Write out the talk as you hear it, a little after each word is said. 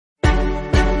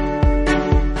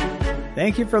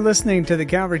Thank you for listening to the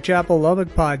Calvary Chapel Lubbock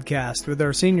podcast with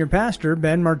our senior pastor,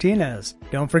 Ben Martinez.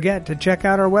 Don't forget to check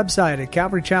out our website at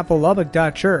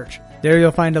calvarychapellubbock.church. There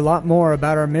you'll find a lot more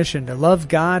about our mission to love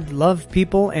God, love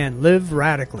people, and live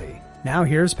radically. Now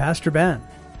here's Pastor Ben.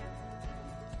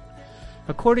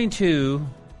 According to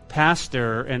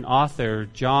pastor and author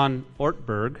John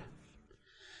Ortberg,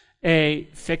 a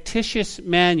fictitious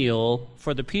manual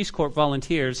for the Peace Corps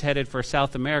volunteers headed for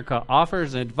South America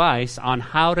offers advice on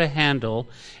how to handle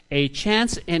a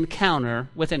chance encounter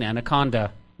with an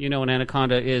anaconda. You know, an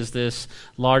anaconda is this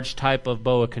large type of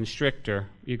boa constrictor.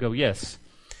 You go, yes.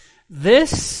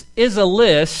 This is a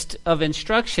list of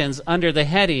instructions under the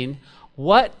heading,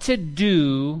 What to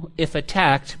Do If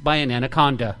Attacked by an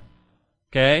Anaconda.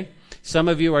 Okay? Some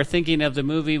of you are thinking of the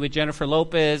movie with Jennifer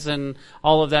Lopez and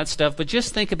all of that stuff, but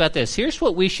just think about this. Here's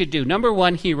what we should do. Number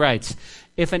one, he writes,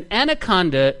 if an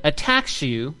anaconda attacks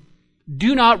you,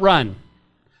 do not run.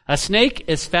 A snake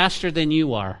is faster than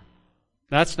you are.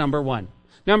 That's number one.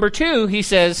 Number two, he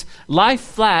says, lie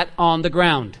flat on the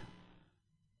ground.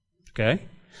 Okay?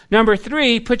 Number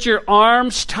three, put your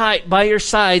arms tight by your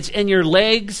sides and your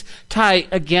legs tight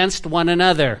against one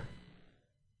another.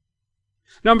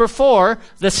 Number four,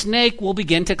 the snake will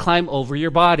begin to climb over your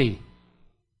body.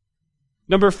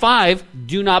 Number five,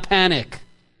 do not panic.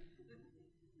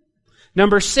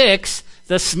 Number six,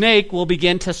 the snake will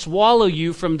begin to swallow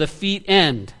you from the feet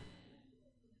end.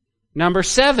 Number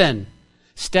seven,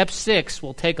 step 6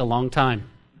 will take a long time.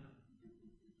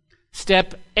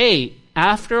 Step 8,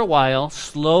 after a while,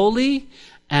 slowly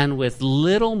and with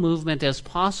little movement as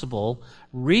possible,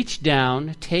 reach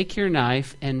down, take your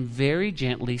knife, and very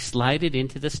gently slide it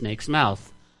into the snake's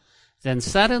mouth. Then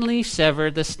suddenly sever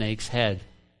the snake's head.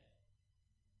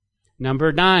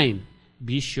 Number 9,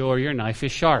 be sure your knife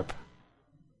is sharp.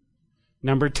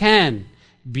 Number 10,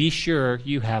 be sure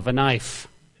you have a knife.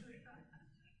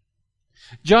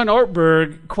 John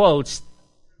Ortberg quotes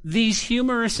these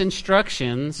humorous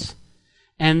instructions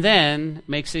and then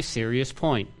makes a serious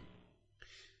point.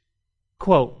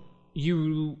 Quote,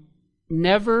 you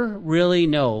never really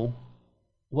know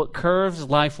what curves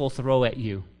life will throw at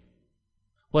you,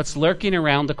 what's lurking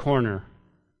around the corner.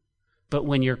 But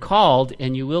when you're called,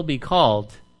 and you will be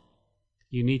called,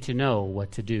 you need to know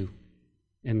what to do.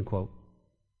 End quote.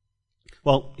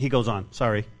 Well, he goes on,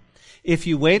 sorry. If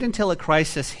you wait until a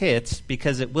crisis hits,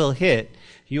 because it will hit,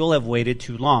 you'll have waited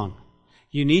too long.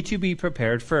 You need to be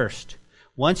prepared first.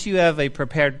 Once you have a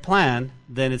prepared plan,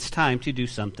 then it's time to do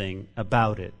something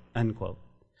about it. Unquote.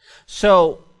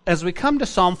 So, as we come to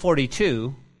Psalm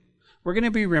 42, we're going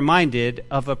to be reminded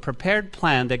of a prepared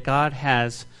plan that God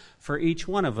has for each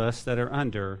one of us that are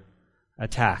under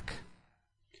attack.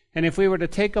 And if we were to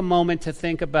take a moment to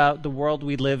think about the world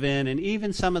we live in and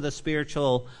even some of the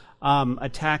spiritual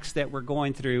attacks that we're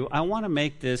going through, I want to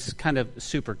make this kind of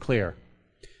super clear.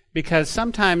 Because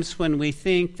sometimes when we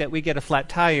think that we get a flat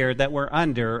tire, that we're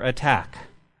under attack.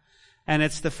 And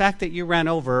it's the fact that you ran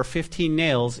over 15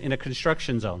 nails in a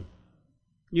construction zone.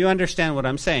 You understand what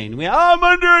I'm saying? I'm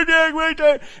under attack right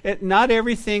there. Not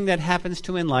everything that happens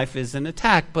to in life is an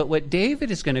attack, but what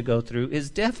David is going to go through is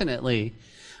definitely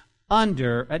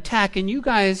under attack. And you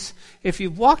guys, if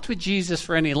you've walked with Jesus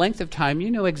for any length of time,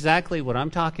 you know exactly what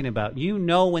I'm talking about. You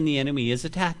know when the enemy is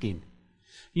attacking.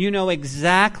 You know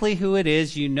exactly who it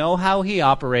is. You know how he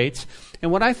operates.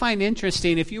 And what I find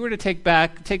interesting, if you were to take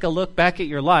a look back at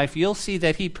your life, you'll see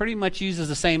that he pretty much uses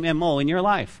the same MO in your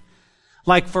life.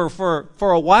 Like for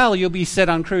a while, you'll be set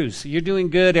on cruise. You're doing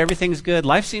good. Everything's good.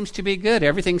 Life seems to be good.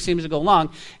 Everything seems to go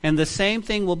along. And the same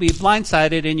thing will be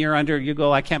blindsided, and you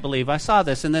go, I can't believe I saw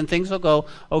this. And then things will go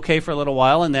okay for a little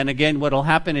while. And then again, what'll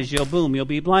happen is you'll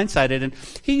be blindsided. And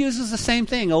he uses the same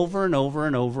thing over and over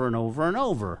and over and over and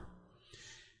over.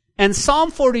 And Psalm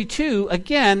 42,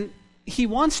 again, he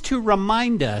wants to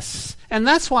remind us, and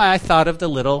that's why I thought of the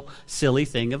little silly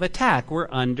thing of attack. We're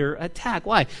under attack.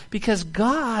 Why? Because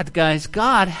God, guys,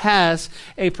 God has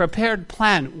a prepared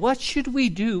plan. What should we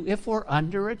do if we're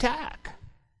under attack?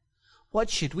 What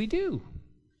should we do?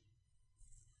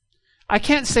 I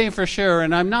can't say for sure,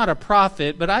 and I'm not a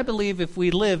prophet, but I believe if we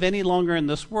live any longer in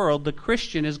this world, the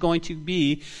Christian is going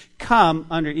to come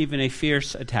under even a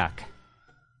fierce attack.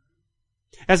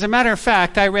 As a matter of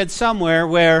fact, I read somewhere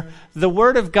where the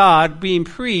Word of God being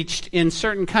preached in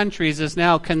certain countries is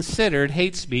now considered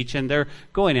hate speech, and they're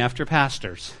going after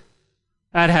pastors.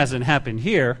 That hasn't happened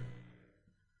here,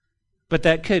 but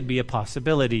that could be a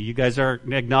possibility. You guys are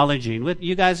acknowledging what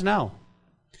you guys know.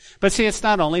 But see, it's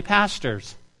not only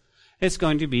pastors. It's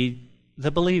going to be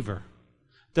the believer.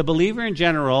 The believer in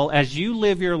general, as you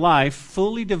live your life,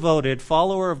 fully devoted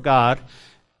follower of God,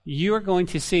 you are going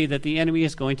to see that the enemy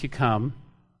is going to come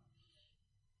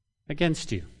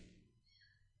against you.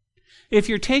 If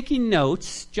you're taking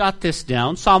notes, jot this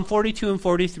down. Psalm 42 and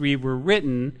 43 were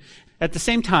written at the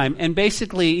same time, and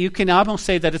basically you can almost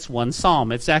say that it's one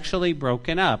psalm. It's actually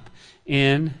broken up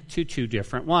into two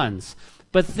different ones.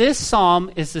 But this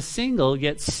psalm is a single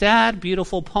yet sad,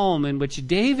 beautiful poem in which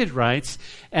David writes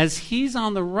as he's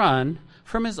on the run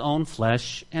from his own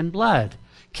flesh and blood.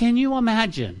 Can you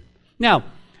imagine? Now,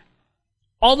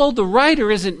 although the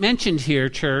writer isn't mentioned here,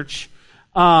 church,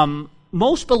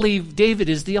 most believe David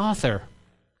is the author.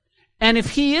 And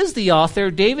if he is the author,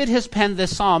 David has penned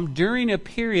this psalm during a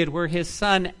period where his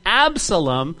son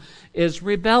Absalom is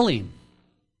rebelling.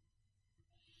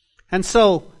 And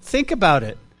so, think about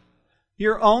it.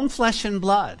 Your own flesh and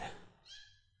blood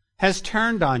has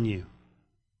turned on you,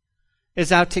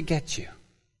 is out to get you.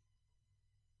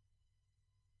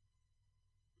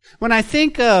 When I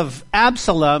think of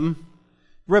Absalom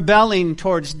rebelling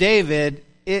towards David,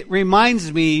 it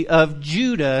reminds me of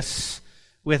Judas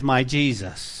with my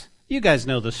Jesus. You guys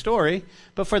know the story,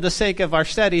 but for the sake of our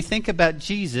study, think about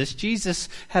Jesus. Jesus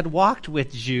had walked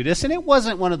with Judas, and it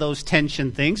wasn't one of those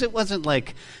tension things. It wasn't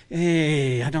like,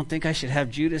 hey, I don't think I should have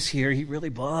Judas here. He really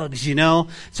bugs, you know.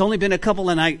 It's only been a couple,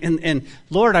 and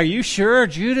Lord, are you sure,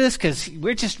 Judas? Because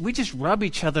we just rub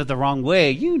each other the wrong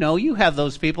way. You know, you have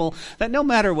those people that no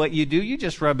matter what you do, you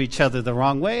just rub each other the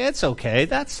wrong way. It's okay.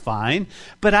 That's fine.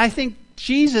 But I think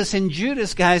Jesus and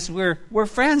Judas, guys, were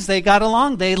friends. They got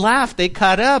along. They laughed. They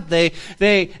caught up.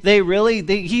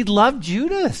 He loved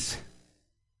Judas.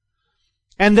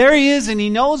 And there he is, and he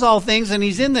knows all things, and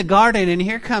he's in the garden, and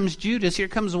here comes Judas. Here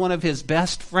comes one of his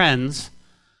best friends.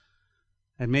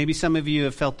 And maybe some of you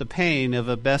have felt the pain of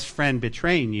a best friend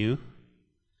betraying you.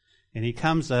 And he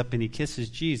comes up and he kisses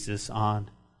Jesus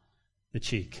on the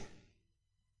cheek.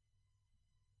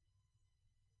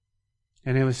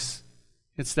 And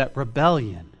it's that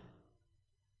rebellion.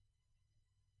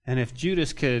 And if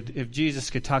Jesus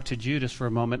could talk to Judas for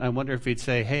a moment, I wonder if he'd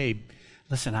say, hey,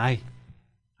 listen, I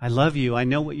love you. I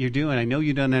know what you're doing. I know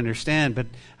you don't understand, but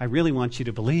I really want you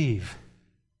to believe.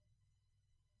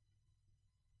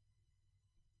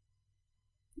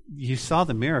 You saw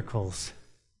the miracles.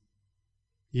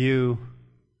 You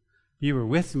were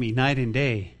with me night and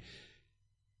day.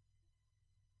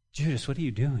 Judas, what are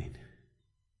you doing?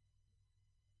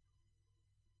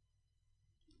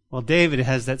 Well, David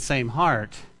has that same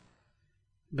heart,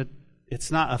 but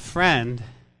it's not a friend,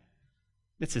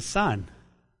 it's a son.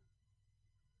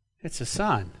 It's a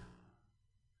son.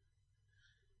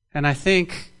 And I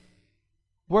think,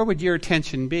 where would your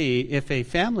attention be if a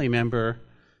family member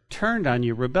turned on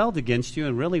you, rebelled against you,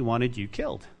 and really wanted you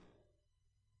killed?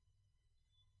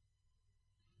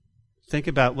 Think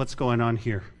about what's going on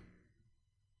here.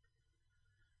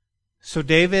 So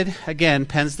David, again,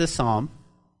 pens this psalm.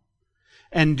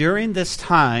 And during this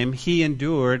time, he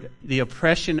endured the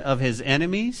oppression of his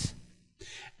enemies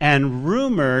and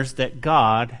rumors that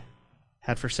God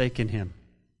had forsaken him.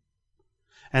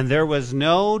 And there was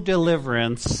no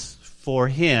deliverance for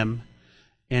him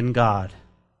in God.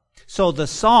 So the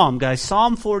psalm, guys,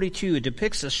 Psalm 42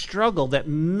 depicts a struggle that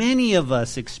many of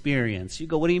us experience. You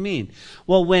go, what do you mean?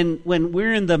 Well, when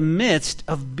we're in the midst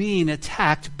of being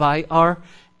attacked by our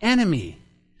enemy.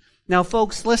 Now,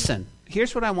 folks, listen.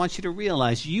 Here's what I want you to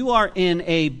realize. You are in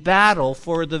a battle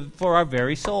for our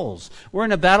very souls. We're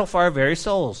in a battle for our very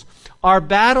souls. Our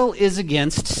battle is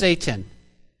against Satan.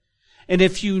 And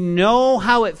if you know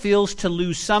how it feels to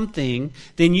lose something,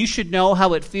 then you should know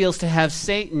how it feels to have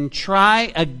Satan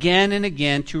try again and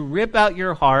again to rip out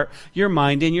your heart, your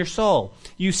mind, and your soul.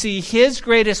 You see, his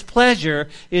greatest pleasure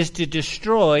is to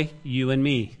destroy you and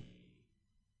me.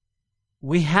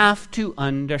 We have to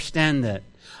understand that.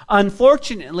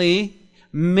 Unfortunately,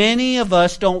 many of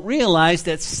us don't realize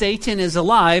that Satan is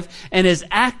alive and is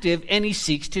active, and he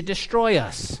seeks to destroy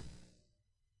us.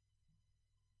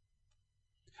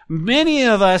 Many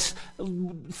of us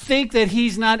think that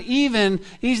he's not even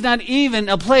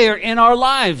a player in our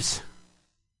lives.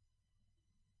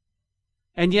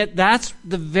 And yet that's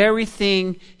the very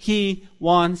thing he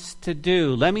wants to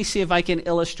do. Let me see if I can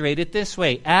illustrate it this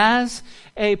way. As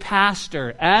a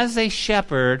pastor, as a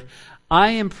shepherd,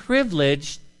 I am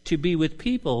privileged to be with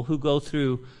people who go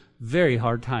through very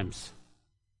hard times.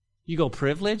 You go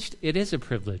privileged? It is a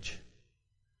privilege.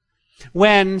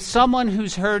 When someone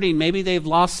who's hurting, maybe they've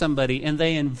lost somebody, and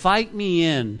they invite me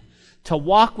in to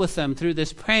walk with them through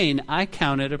this pain, I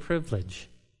count it a privilege.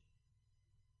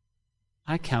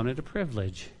 I count it a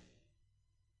privilege.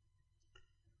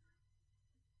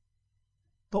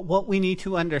 But what we need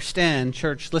to understand,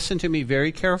 church, listen to me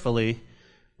very carefully.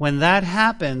 When that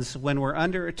happens, when we're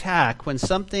under attack, when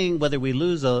something, whether we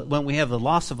when we have the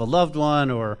loss of a loved one,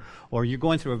 or you're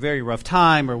going through a very rough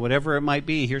time, or whatever it might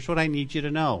be, here's what I need you to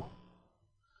know.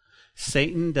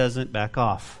 Satan doesn't back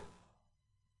off.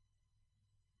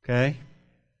 Okay?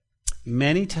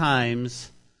 Many times,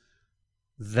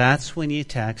 that's when he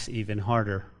attacks even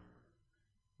harder.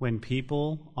 When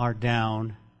people are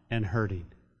down and hurting.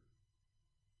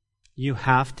 You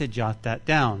have to jot that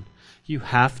down. You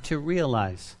have to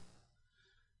realize.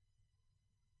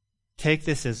 Take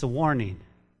this as a warning.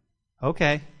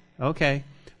 Okay.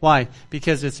 Why?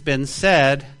 Because it's been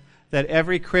said that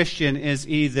every Christian is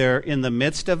either in the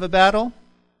midst of a battle,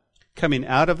 coming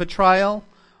out of a trial,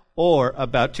 or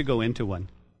about to go into one.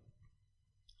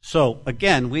 So,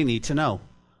 again, we need to know.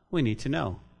 We need to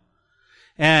know.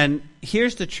 And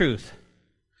here's the truth.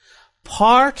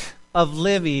 Part of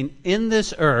living in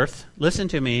this earth, listen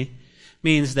to me,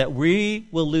 means that we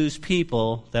will lose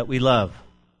people that we love.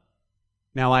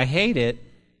 Now, I hate it,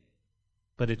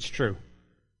 but it's true.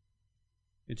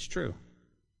 It's true.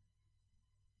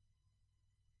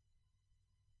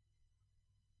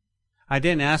 I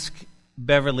didn't ask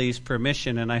Beverly's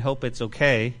permission, and I hope it's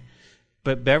okay,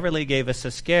 but Beverly gave us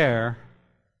a scare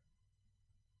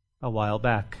a while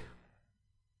back.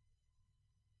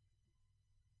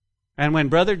 And when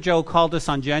Brother Joe called us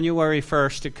on January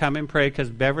 1st to come and pray because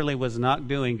Beverly was not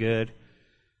doing good,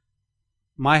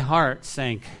 my heart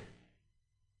sank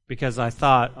because I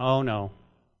thought, oh no.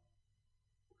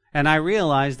 And I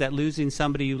realized that losing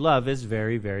somebody you love is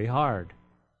very, very hard.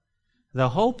 The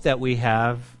hope that we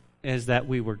have is that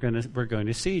we're going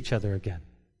to see each other again.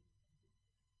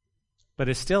 But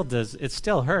it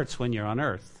still hurts when you're on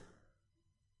earth.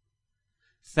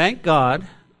 Thank God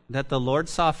that the Lord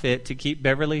saw fit to keep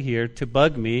Beverly here to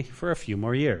bug me for a few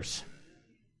more years.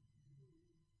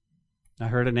 I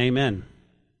heard an amen.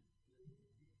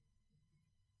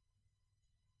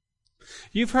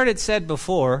 You've heard it said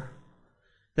before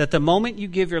that the moment you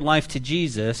give your life to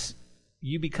Jesus,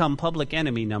 you become public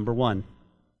enemy number one.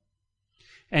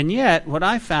 And yet, what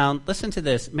I found, listen to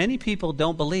this, many people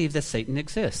don't believe that Satan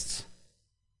exists.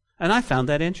 And I found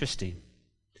that interesting.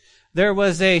 There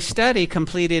was a study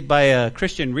completed by a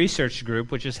Christian research group,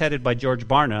 which is headed by George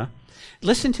Barna.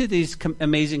 Listen to these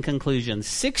amazing conclusions.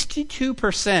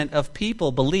 62% of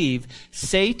people believe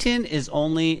Satan is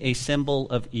only a symbol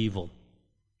of evil.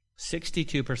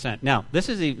 62%. Now,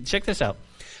 check this out.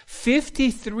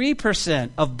 53%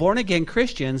 of born-again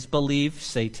Christians believe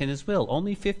Satan is real.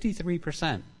 Only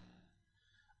 53%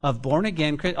 of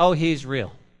born-again Christians. Oh, he's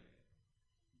real.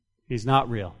 He's not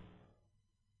real.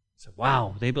 So,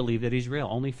 wow, they believe that he's real.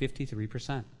 Only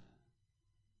 53%.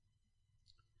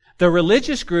 The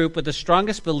religious group with the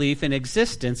strongest belief in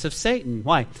existence of Satan.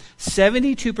 Why?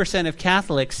 72% of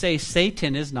Catholics say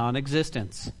Satan is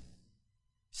non-existence.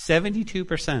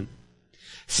 72%.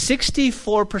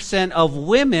 64% of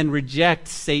women reject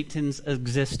Satan's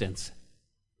existence.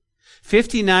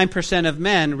 59% of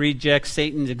men reject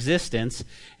Satan's existence.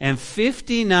 And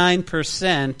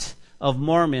 59% of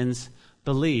Mormons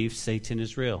believe Satan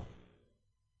is real.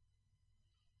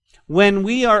 When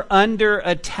we are under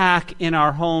attack in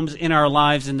our homes, in our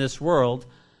lives, in this world,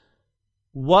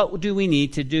 what do we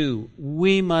need to do?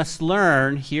 We must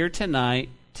learn here tonight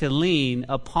to lean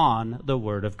upon the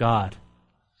Word of God.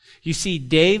 You see,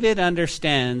 David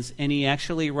understands, and he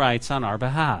actually writes on our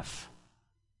behalf.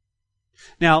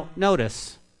 Now,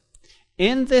 notice,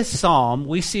 in this psalm,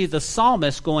 we see the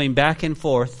psalmist going back and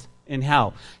forth in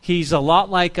how? He's a lot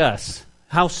like us.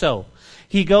 How so?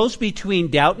 He goes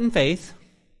between doubt and faith,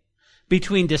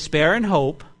 between despair and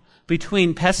hope,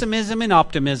 between pessimism and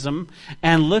optimism,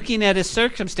 and looking at his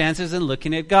circumstances and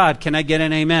looking at God. Can I get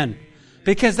an amen?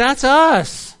 Because that's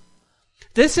us.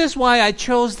 This is why I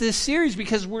chose this series,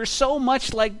 because we're so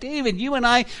much like David. You and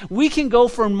I, we can go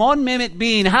from 1 minute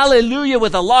being hallelujah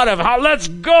with a lot of let's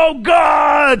go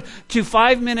God, to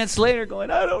 5 minutes later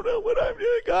going, I don't know what I'm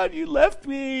doing, God, you left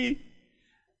me.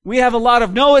 We have a lot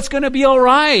of, no, it's going to be all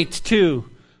right, to,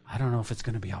 I don't know if it's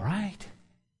going to be all right.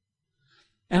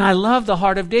 And I love the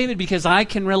heart of David because I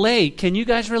can relate. Can you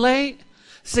guys relate?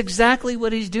 It's exactly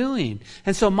what he's doing.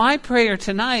 And so my prayer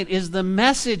tonight is the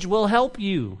message will help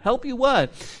you. Help you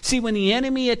what? See, when the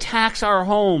enemy attacks our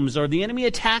homes, or the enemy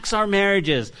attacks our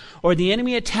marriages, or the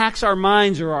enemy attacks our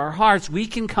minds or our hearts, we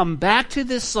can come back to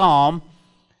this psalm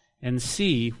and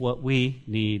see what we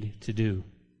need to do.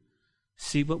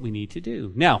 See what we need to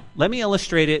do. Now, let me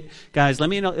illustrate it. Guys, let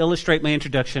me illustrate my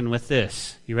introduction with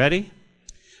this. You ready?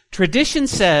 Tradition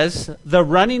says the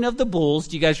running of the bulls,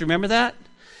 do you guys remember that?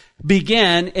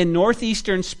 began in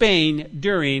northeastern Spain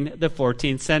during the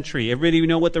 14th century. Everybody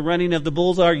know what the running of the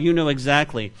bulls are? You know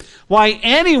exactly. Why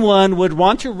anyone would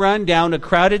want to run down a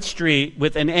crowded street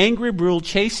with an angry bull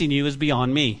chasing you is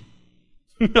beyond me.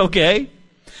 Okay?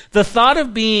 The thought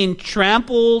of being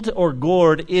trampled or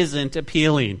gored isn't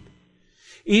appealing.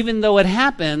 Even though it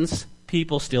happens,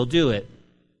 people still do it.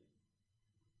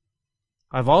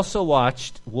 I've also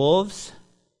watched wolves,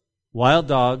 wild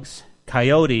dogs,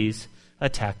 coyotes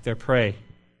attack their prey.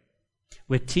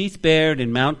 With teeth bared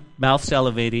and mouth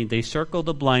salivating, they circle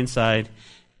the blind side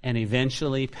and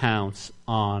eventually pounce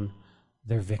on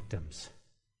their victims.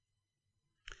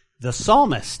 The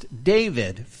psalmist,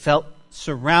 David, felt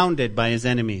surrounded by his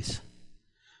enemies.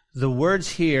 The words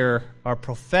here are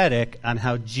prophetic on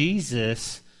how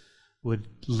Jesus would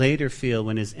later feel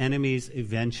when his enemies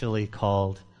eventually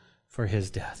called for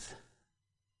his death.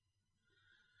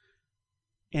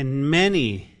 In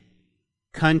many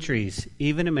countries,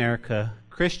 even America,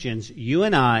 Christians, you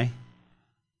and I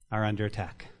are under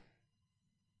attack.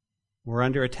 We're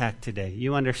under attack today.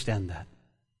 You understand that.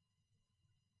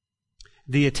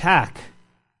 The attack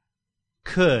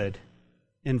could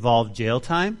involve jail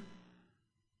time,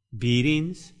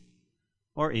 beatings,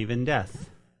 or even death.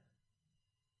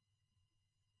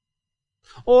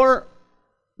 Or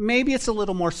maybe it's a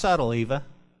little more subtle, Eva.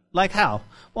 Like how?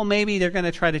 Well, maybe they're going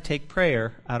to try to take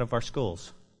prayer out of our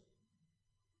schools.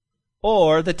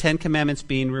 Or the Ten Commandments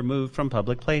being removed from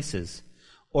public places.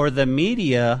 Or the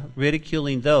media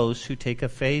ridiculing those who take a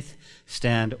faith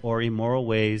stand or immoral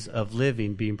ways of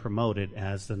living being promoted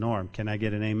as the norm. Can I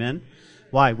get an amen?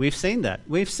 Why? We've seen that.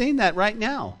 We've seen that right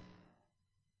now.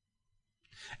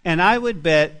 And I would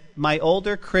bet my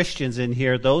older Christians in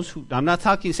here, those who, I'm not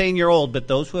saying you're old, but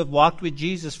those who have walked with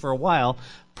Jesus for a while,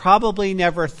 probably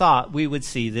never thought we would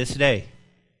see this day.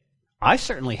 I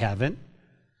certainly haven't.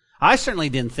 I certainly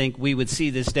didn't think we would see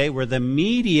this day where the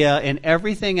media and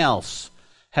everything else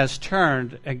has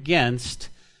turned against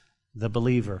the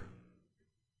believer.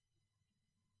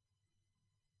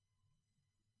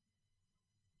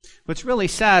 What's really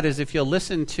sad is if you'll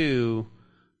listen to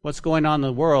what's going on in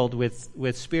the world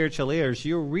with spiritual ears,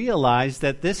 you'll realize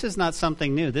that this is not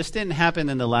something new. This didn't happen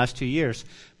in the last 2 years,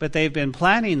 but they've been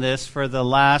planning this for the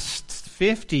last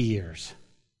 50 years.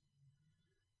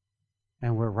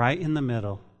 And we're right in the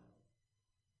middle.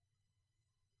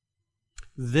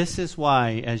 This is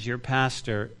why, as your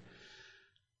pastor,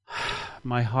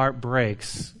 my heart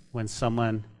breaks when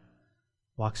someone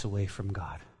walks away from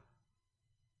God.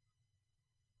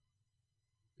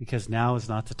 Because now is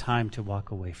not the time to walk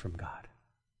away from God.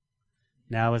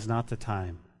 Now is not the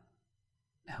time.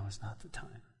 Now is not the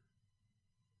time.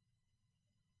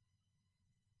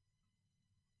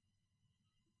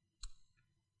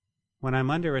 When I'm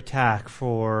under attack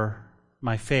for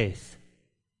my faith,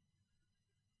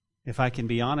 if I can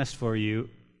be honest for you,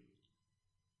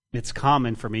 it's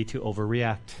common for me to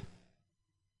overreact.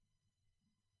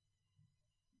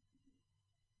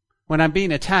 When I'm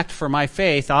being attacked for my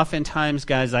faith, oftentimes,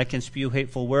 guys, I can spew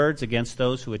hateful words against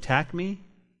those who attack me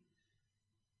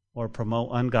or promote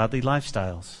ungodly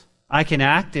lifestyles. I can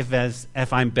act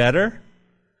if I'm better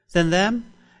than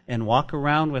them and walk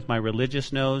around with my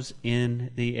religious nose in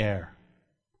the air.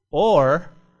 Or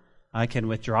I can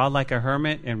withdraw like a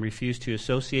hermit and refuse to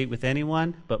associate with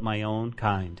anyone but my own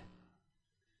kind.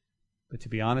 But to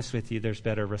be honest with you, there's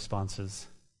better responses.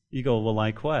 You go, well,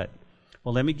 like what?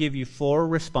 Well, let me give you 4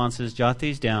 responses. Jot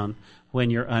these down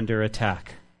when you're under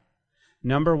attack.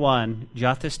 Number 1,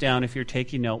 jot this down if you're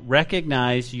taking note.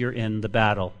 Recognize you're in the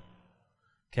battle.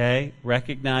 Okay?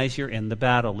 Recognize you're in the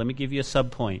battle. Let me give you a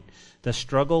subpoint. The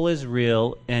struggle is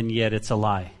real, and yet it's a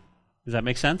lie. Does that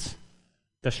make sense?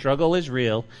 The struggle is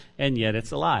real, and yet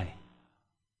it's a lie.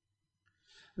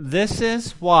 This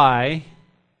is why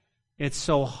it's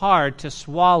so hard to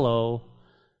swallow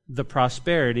the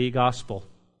prosperity gospel.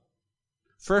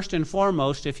 First and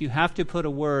foremost, if you have to put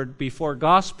a word before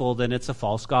gospel, then it's a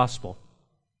false gospel.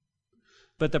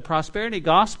 But the prosperity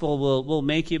gospel will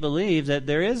make you believe that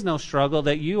there is no struggle,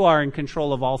 that you are in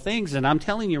control of all things. And I'm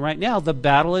telling you right now, the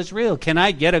battle is real. Can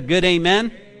I get a good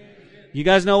amen? You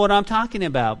guys know what I'm talking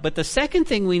about. But the second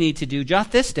thing we need to do,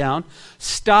 jot this down,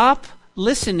 stop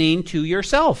listening to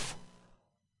yourself.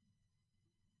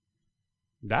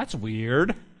 That's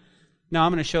weird. Now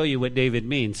I'm going to show you what David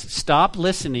means. Stop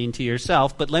listening to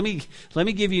yourself, but let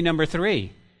me give you number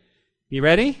 3. You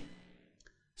ready?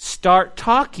 Start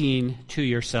talking to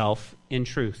yourself in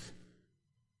truth.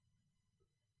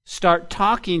 Start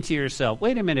talking to yourself.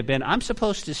 Wait a minute, Ben, I'm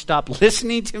supposed to stop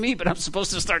listening to me, but I'm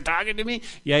supposed to start talking to me?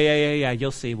 Yeah.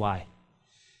 You'll see why.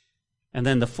 And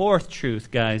then the fourth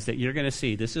truth, guys, that you're going to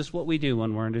see, this is what we do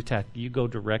when we're under attack. You go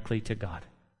directly to God.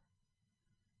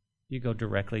 You go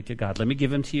directly to God. Let me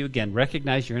give them to you again.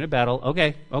 Recognize you're in a battle.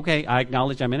 Okay, I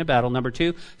acknowledge I'm in a battle. Number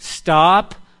 2,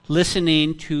 stop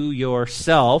listening to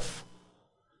yourself.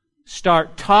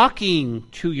 Start talking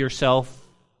to yourself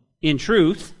in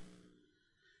truth.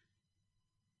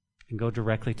 And go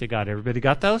directly to God. Everybody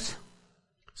got those?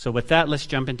 So with that, let's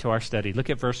jump into our study. Look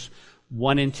at verse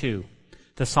 1 and 2.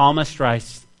 The psalmist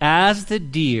writes, as the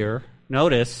deer,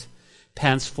 notice,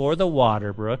 pants for the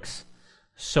water brooks,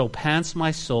 so pants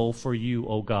my soul for you,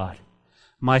 O God.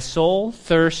 My soul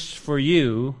thirsts for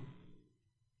you,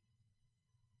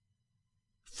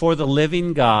 for the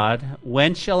living God.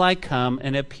 When shall I come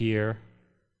and appear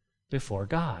before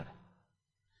God?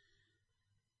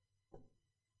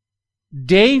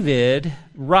 David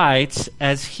writes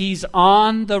as he's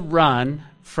on the run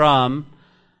from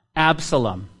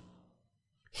Absalom.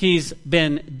 He's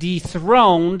been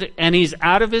dethroned and he's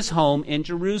out of his home in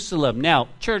Jerusalem. Now,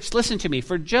 church, listen to me.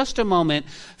 For just a moment,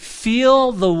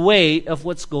 feel the weight of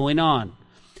what's going on.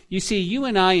 You see, you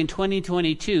and I in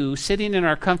 2022, sitting in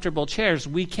our comfortable chairs,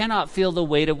 we cannot feel the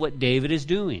weight of what David is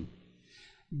doing.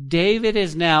 David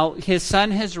is now, his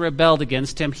son has rebelled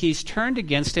against him. He's turned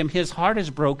against him. His heart is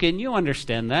broken. You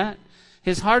understand that.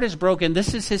 His heart is broken.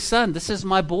 This is his son. This is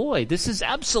my boy. This is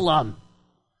Absalom.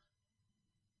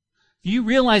 You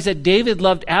realize that David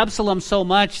loved Absalom so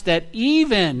much that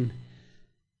even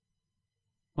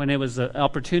when it was an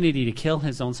opportunity to kill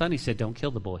his own son, he said, don't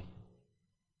kill the boy.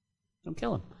 Don't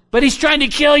kill him. But he's trying to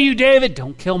kill you, David.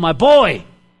 Don't kill my boy.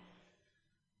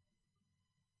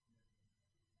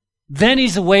 Then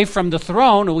he's away from the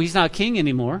throne. Oh, he's not king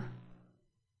anymore.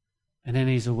 And then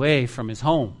he's away from his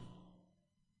home.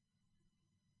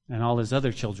 And all his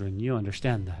other children. You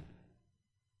understand that.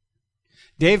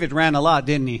 David ran a lot,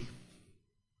 didn't he?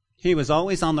 He was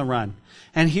always on the run.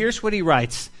 And here's what he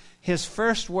writes. His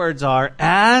first words are,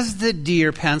 as the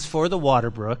deer pants for the water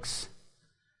brooks,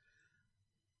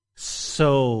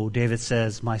 so, David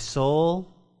says, my soul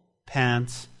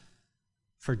pants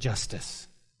for justice.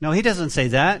 No, he doesn't say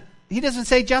that. He doesn't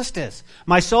say justice.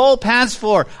 My soul pants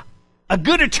for a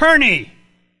good attorney.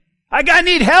 I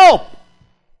need help.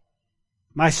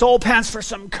 My soul pants for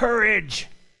some courage.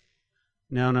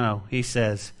 No. He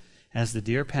says, as the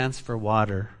deer pants for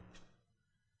water,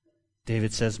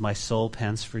 David says, my soul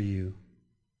pants for you.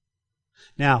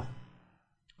 Now,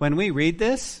 when we read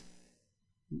this,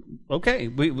 okay,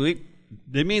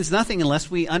 it means nothing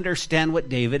unless we understand what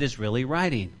David is really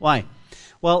writing. Why?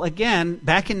 Well, again,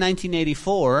 back in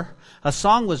 1984, a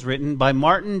song was written by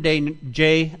Martin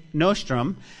J.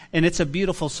 Nostrom, and it's a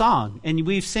beautiful song. And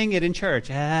we sing it in church.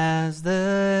 As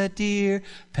the deer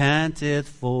panteth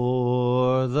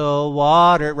for the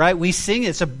water. Right? We sing it.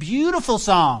 It's a beautiful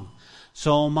song.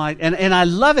 And I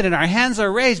love it, and our hands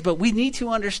are raised, but we need to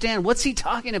understand, what's he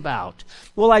talking about?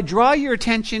 Well, I draw your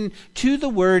attention to the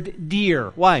word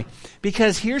deer. Why?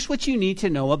 Because here's what you need to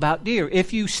know about deer.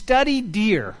 If you study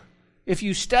deer,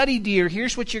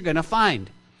 here's what you're going to find.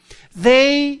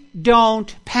 They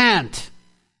don't pant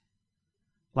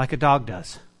like a dog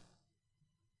does.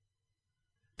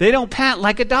 They don't pant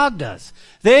like a dog does.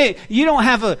 You don't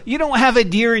have a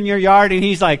deer in your yard and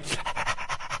he's like,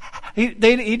 he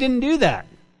didn't do that.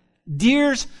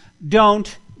 Deers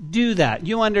don't do that.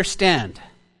 You understand?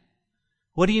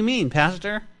 What do you mean,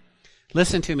 Pastor?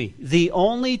 Listen to me. The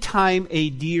only time a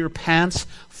deer pants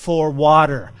for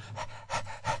water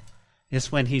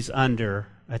is when he's under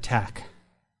attack.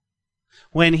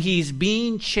 When he's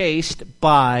being chased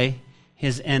by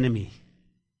his enemy.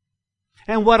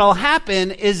 And what'll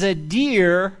happen is a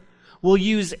deer will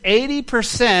use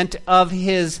 80% of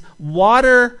his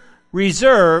water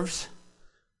reserves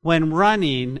when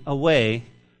running away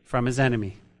from his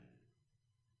enemy.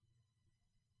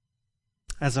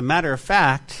 As a matter of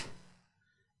fact,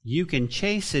 you can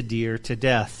chase a deer to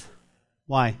death.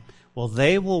 Why? Well,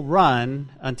 they will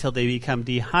run until they become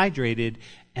dehydrated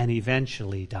and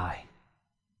eventually die.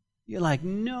 You're like,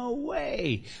 no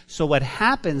way. So what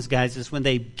happens, guys, is when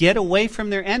they get away from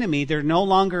their enemy, they're no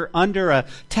longer under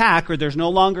attack or there's no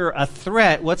longer a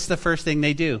threat. What's the first thing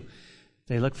they do?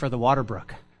 They look for the water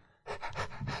brook.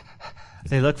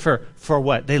 They look for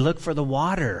what? They look for the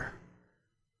water.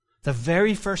 The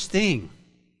very first thing.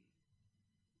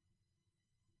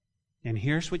 And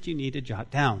here's what you need to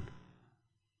jot down.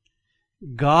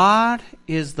 God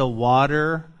is the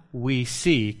water we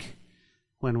seek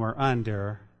when we're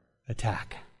under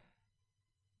attack.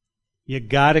 You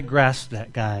got to grasp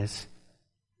that, guys.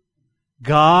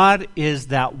 God is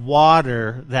that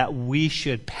water that we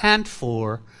should pant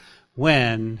for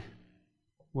when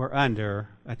we're under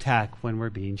attack, when we're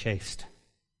being chased.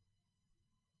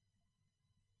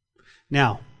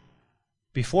 Now,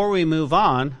 before we move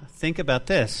on, think about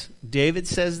this. David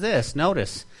says this,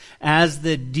 notice, as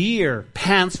the deer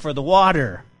pants for the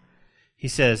water, he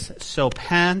says, so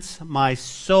pants my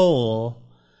soul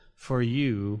for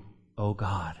you, O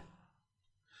God.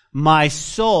 My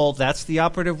soul, that's the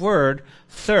operative word,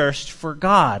 thirst for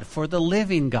God, for the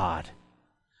living God.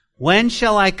 When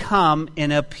shall I come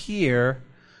and appear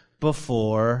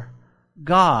before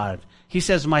God? He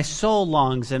says, my soul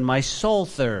longs and my soul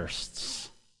thirsts.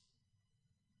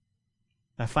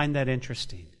 I find that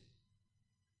interesting.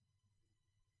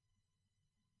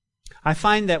 I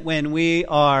find that when we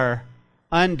are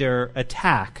under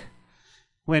attack,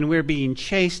 when we're being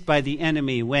chased by the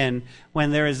enemy, when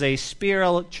there is a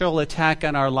spiritual attack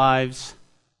on our lives,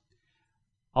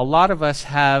 a lot of us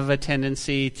have a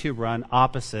tendency to run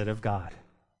opposite of God.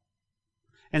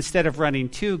 Instead of running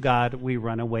to God, we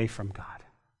run away from God.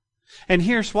 And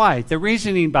here's why. The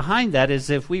reasoning behind that is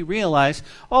if we realize,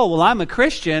 oh, well, I'm a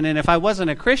Christian, and if I wasn't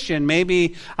a Christian,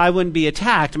 maybe I wouldn't be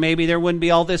attacked. Maybe there wouldn't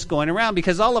be all this going around,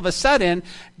 because all of a sudden,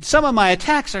 some of my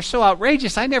attacks are so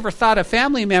outrageous, I never thought a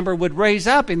family member would raise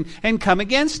up and come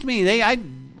against me.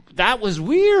 That was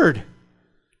weird.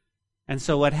 And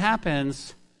so what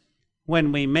happens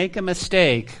when we make a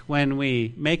mistake, when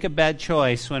we make a bad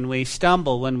choice, when we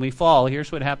stumble, when we fall,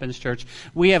 here's what happens, church.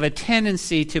 We have a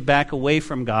tendency to back away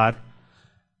from God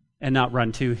and not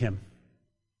run to Him.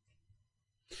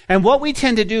 And what we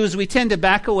tend to do is we tend to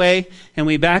back away, and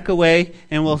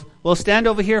we'll stand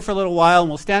over here for a little while, and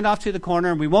we'll stand off to the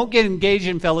corner, and we won't get engaged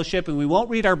in fellowship, and we won't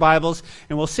read our Bibles,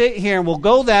 and we'll sit here, and we'll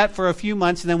go that for a few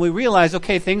months, and then we realize,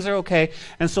 okay, things are okay,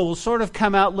 and so we'll sort of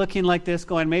come out looking like this,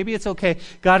 going, maybe it's okay.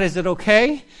 God, is it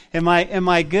okay? Am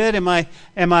I good? Am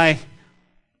I?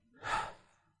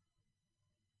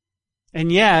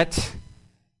 And yet,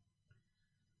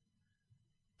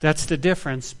 that's the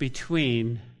difference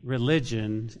between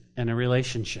religion and a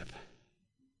relationship.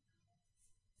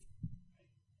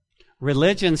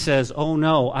 Religion says, oh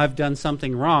no, I've done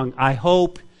something wrong. I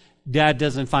hope Dad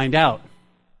doesn't find out.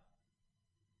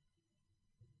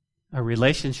 A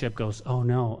relationship goes, oh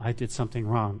no, I did something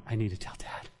wrong. I need to tell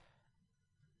Dad.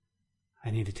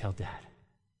 I need to tell Dad.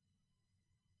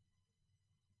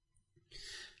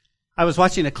 I was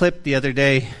watching a clip the other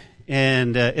day,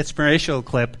 and inspirational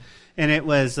clip, and it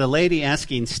was a lady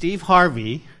asking Steve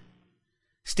Harvey,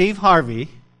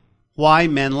 why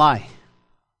men lie.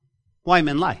 Why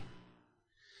men lie.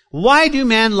 Why do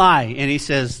men lie? And he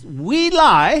says, we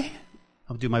lie.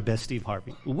 I'll do my best, Steve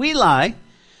Harvey. We lie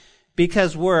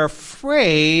because we're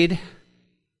afraid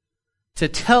to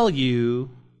tell you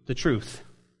the truth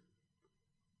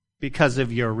because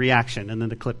of your reaction. And then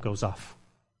the clip goes off.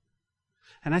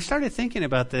 And I started thinking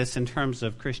about this in terms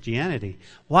of Christianity.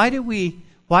 Why do we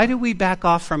back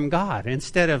off from God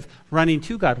instead of running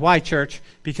to God? Why, church?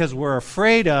 Because we're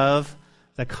afraid of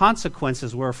the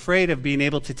consequences. We're afraid of being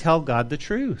able to tell God the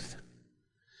truth.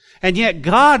 And yet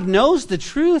God knows the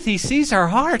truth. He sees our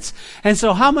hearts. And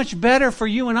so how much better for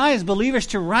you and I as believers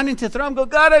to run into the throne and go,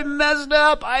 God, I messed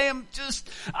up. I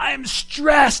am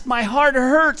stressed. My heart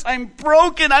hurts. I'm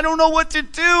broken. I don't know what to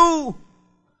do.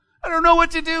 I don't know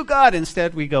what to do, God.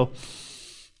 Instead, we go,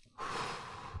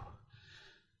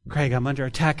 Craig, I'm under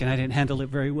attack and I didn't handle it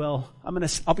very well.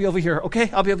 I'll be over here, okay?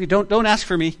 I'll be over here. Don't ask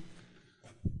for me.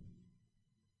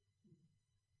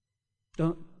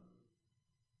 Don't.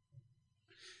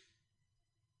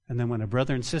 And then when a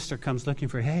brother and sister comes looking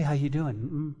for, hey, how you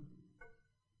doing?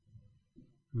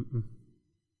 And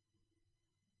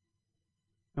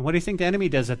what do you think the enemy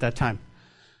does at that time?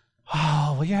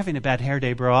 Oh, well, you're having a bad hair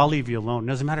day, bro. I'll leave you alone.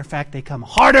 As a matter of fact, they come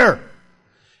harder.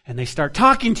 And they start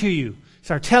talking to you,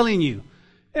 start telling you.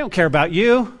 They don't care about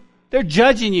you. They're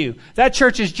judging you. That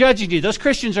church is judging you. Those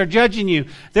Christians are judging you.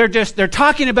 They're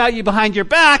talking about you behind your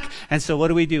back. And so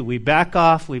what do? We back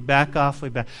off.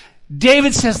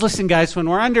 David says, listen, guys, when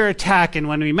we're under attack and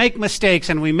when we make mistakes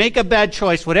and we make a bad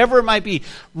choice, whatever it might be,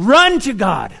 run to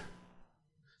God.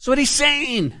 That's what he's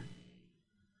saying.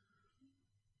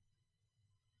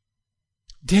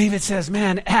 David says,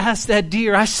 man, ask that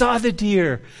deer. I saw the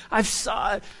deer. I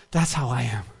saw it. That's how I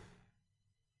am.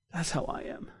 That's how I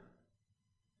am.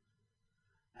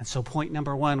 And so point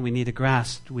number one, we need to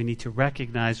grasp, we need to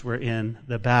recognize we're in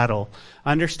the battle.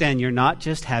 Understand you're not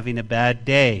just having a bad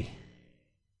day.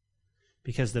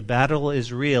 Because the battle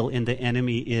is real and the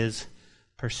enemy is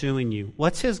pursuing you.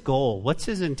 What's his goal? What's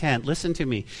his intent? Listen to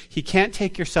me. He can't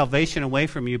take your salvation away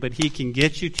from you, but he can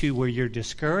get you to where you're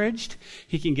discouraged.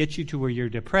 He can get you to where you're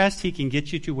depressed. He can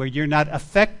get you to where you're not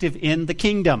effective in the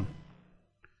kingdom.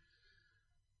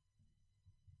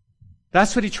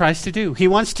 That's what he tries to do. He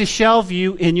wants to shelve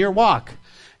you in your walk.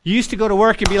 You used to go to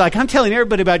work and be like, I'm telling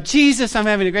everybody about Jesus, I'm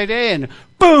having a great day, and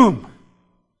boom!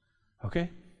 Okay?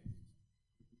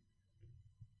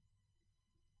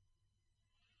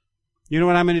 You know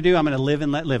what I'm going to do? I'm going to live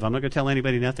and let live. I'm not going to tell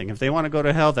anybody nothing. If they want to go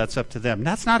to hell, that's up to them.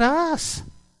 That's not us.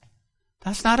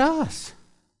 That's not us.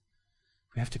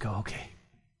 We have to go, okay.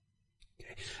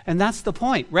 And that's the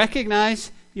point.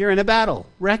 Recognize you're in a battle.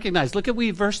 Recognize. Look at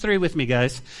verse 3 with me,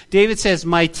 guys. David says,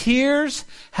 my tears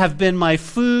have been my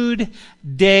food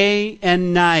day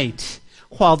and night,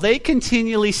 while they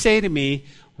continually say to me,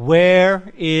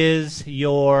 where is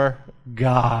your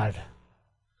God?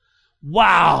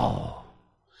 Wow.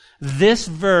 This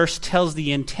verse tells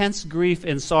the intense grief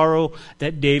and sorrow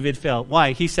that David felt.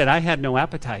 Why? He said, I had no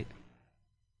appetite.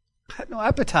 I had no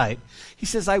appetite. He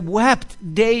says, I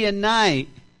wept day and night.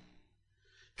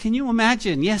 Can you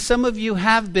imagine? Yes, some of you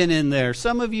have been in there.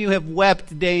 Some of you have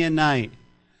wept day and night.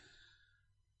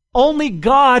 Only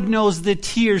God knows the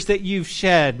tears that you've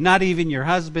shed, not even your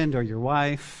husband or your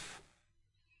wife.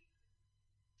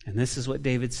 And this is what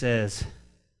David says.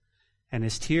 And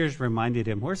his tears reminded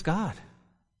him, where's God?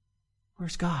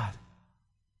 Where's God?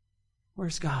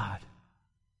 Where's God?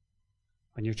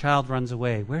 When your child runs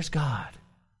away, where's God?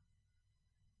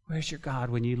 Where's your God?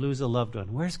 When you lose a loved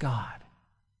one, where's God?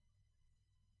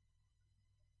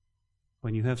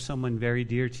 When you have someone very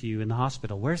dear to you in the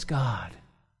hospital, where's God?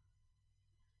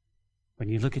 When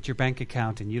you look at your bank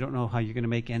account and you don't know how you're going to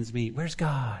make ends meet, where's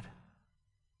God?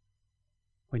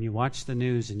 When you watch the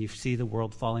news and you see the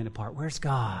world falling apart, where's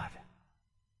God?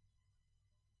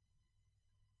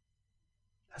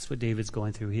 That's what David's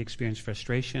going through. He experienced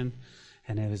frustration,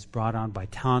 and it was brought on by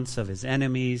taunts of his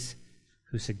enemies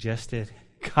who suggested,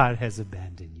 God has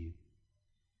abandoned you.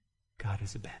 God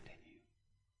has abandoned you.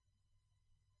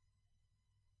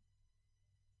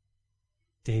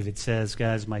 David says,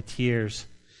 guys, my tears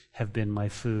have been my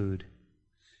food.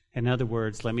 In other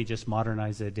words, let me just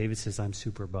modernize it. David says, I'm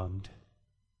super bummed.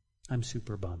 I'm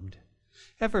super bummed.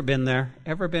 Ever been there?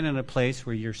 Ever been in a place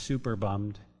where you're super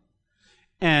bummed?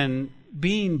 And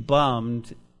being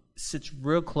bummed sits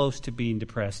real close to being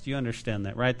depressed. You understand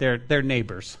that, right? They're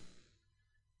neighbors.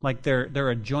 Like they're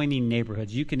adjoining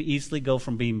neighborhoods. You can easily go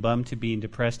from being bummed to being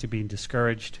depressed to being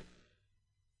discouraged.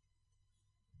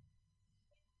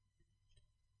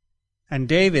 And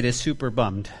David is super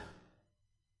bummed.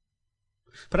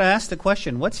 But I asked the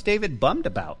question, what's David bummed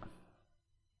about?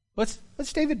 What's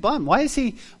David bummed? Why is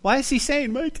he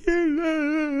saying, my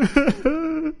tears?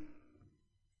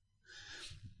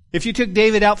 If you took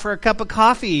David out for a cup of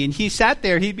coffee and he sat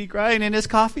there, he'd be crying in his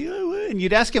coffee. And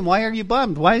you'd ask him, why are you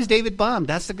bummed? Why is David bummed?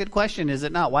 That's the good question, is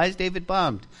it not? Why is David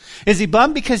bummed? Is he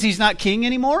bummed because he's not king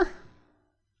anymore?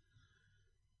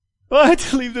 Oh, I had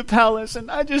to leave the palace, and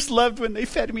I just loved when they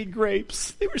fed me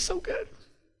grapes. They were so good.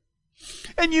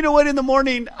 And you know what? In the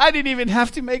morning, I didn't even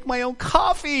have to make my own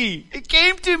coffee. It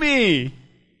came to me.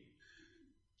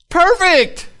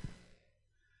 Perfect.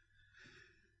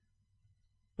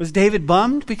 Was David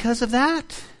bummed because of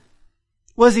that?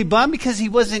 Was he bummed because he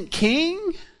wasn't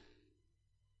king?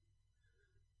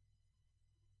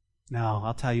 No,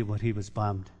 I'll tell you what he was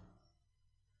bummed.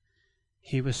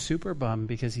 He was super bummed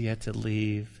because he had to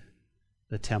leave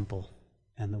the temple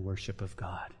and the worship of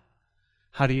God.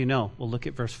 How do you know? Well, look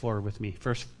at verse 4 with me.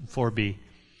 Verse 4b.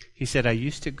 He said, I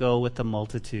used to go with the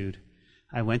multitude.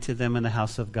 I went to them in the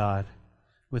house of God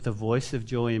with a voice of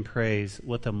joy and praise,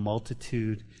 with a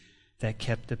multitude that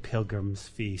kept the pilgrim's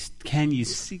feast. Can you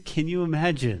see? Can you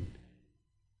imagine?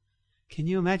 Can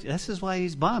you imagine? This is why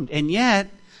he's bummed. And yet,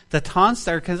 the taunts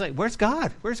are because, like, where's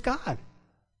God? Where's God?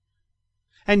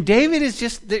 And David is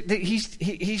just,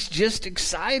 he's just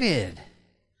excited.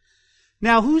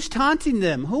 Now, who's taunting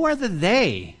them? Who are the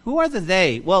they? Who are the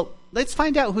they? Well, let's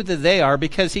find out who the they are,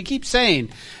 because he keeps saying,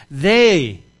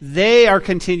 they are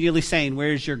continually saying,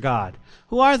 where's your God?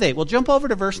 Who are they? Well, jump over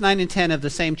to verse 9 and 10 of the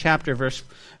same chapter, verse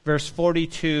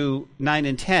 42, 9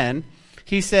 and 10.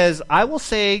 He says, I will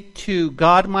say to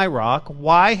God my rock,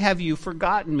 why have you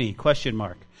forgotten me? ?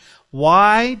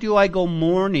 Why do I go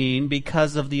mourning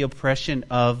because of the oppression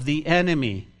of the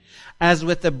enemy? As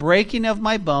with the breaking of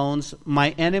my bones,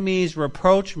 my enemies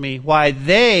reproach me. Why,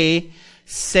 they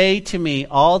say to me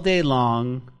all day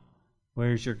long,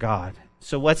 where's your God?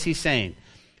 So what's he saying?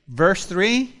 Verse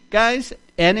 3, guys,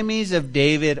 enemies of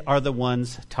David are the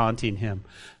ones taunting him.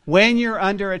 When you're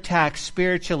under attack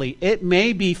spiritually, it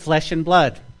may be flesh and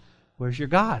blood. Where's your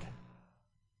God?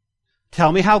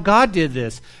 Tell me how God did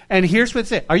this. And here's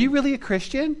what's it. Are you really a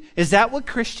Christian? Is that what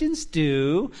Christians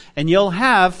do? And you'll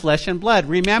have flesh and blood.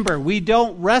 Remember, we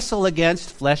don't wrestle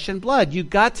against flesh and blood. You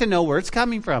got to know where it's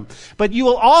coming from. But you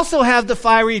will also have the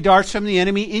fiery darts from the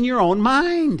enemy in your own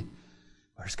mind.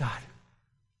 Where's God?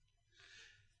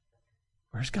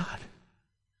 Where's God?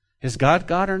 Is God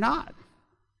God or not?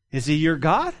 Is he your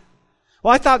God?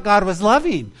 Well, I thought God was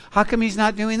loving. How come he's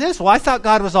not doing this? Well, I thought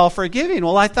God was all forgiving.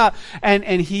 Well, I thought,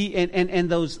 and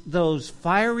those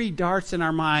fiery darts in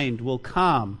our mind will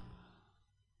come.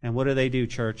 And what do,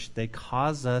 church? They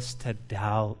cause us to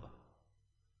doubt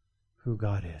who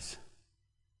God is.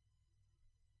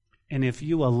 And if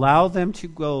you allow them to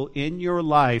go in your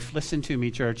life, listen to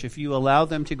me, church, if you allow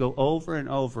them to go over and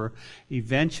over,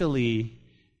 eventually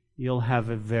you'll have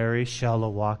a very shallow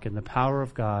walk in the power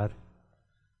of God.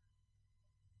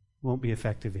 Won't be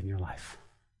effective in your life.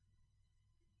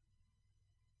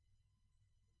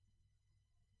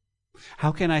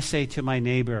 How can I say to my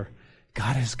neighbor,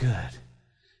 God is good,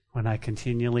 when I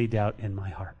continually doubt in my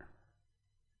heart?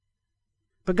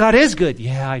 But God is good.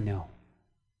 Yeah, I know.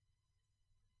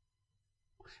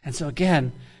 And so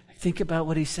again, think about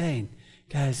what he's saying.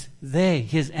 Guys,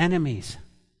 his enemies.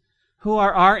 Who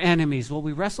are our enemies? Well,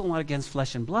 we wrestle not against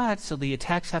flesh and blood, so the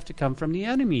attacks have to come from the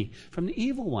enemy, from the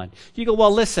evil one. You go,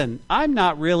 well, listen, I'm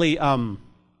not really, I'm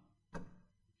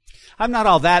not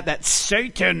all that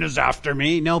Satan is after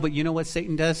me. No, but you know what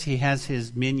Satan does? He has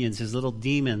his minions, his little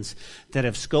demons that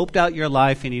have scoped out your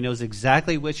life, and he knows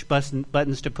exactly which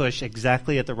buttons to push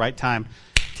exactly at the right time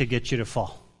to get you to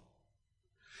fall.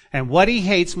 And what he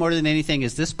hates more than anything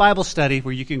is this Bible study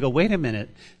where you can go, wait a minute,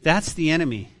 that's the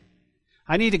enemy.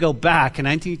 I need to go back and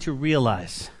I need to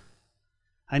realize.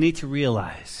 I need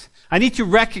to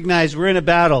recognize we're in a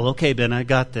battle. Okay, Ben, I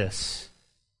got this.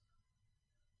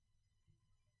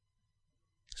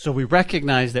 So we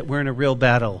recognize that we're in a real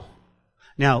battle.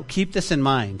 Now, keep this in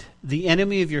mind. The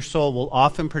enemy of your soul will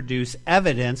often produce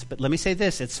evidence, but let me say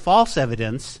this, it's false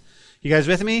evidence. You guys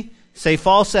with me? Say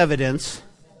false evidence.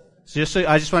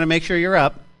 I just want to make sure you're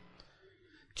up.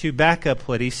 To back up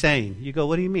what he's saying. You go,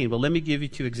 what do you mean? Well, let me give you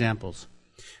 2 examples.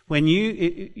 When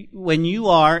you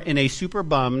are in a super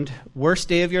bummed, worst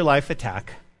day of your life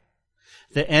attack,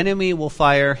 the enemy will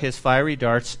fire his fiery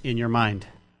darts in your mind.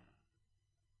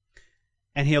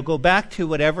 And he'll go back to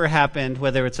whatever happened,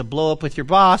 whether it's a blow up with your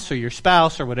boss or your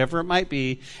spouse or whatever it might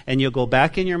be, and you'll go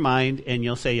back in your mind and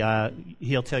you'll say,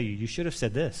 he'll tell you, you should have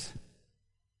said this.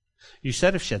 You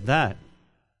should have said that.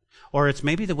 Or it's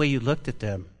maybe the way you looked at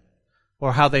them,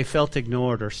 or how they felt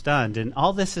ignored or stunned. And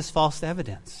all this is false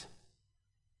evidence.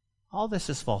 All this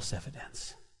is false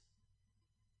evidence.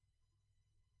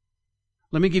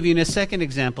 Let me give you a second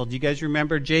example. Do you guys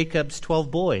remember Jacob's 12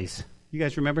 boys? You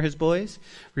guys remember his boys?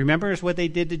 Remember what they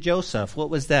did to Joseph. What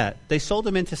was that? They sold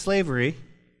him into slavery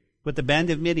with the band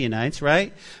of Midianites,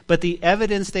 right? But the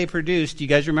evidence they produced, do you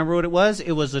guys remember what it was?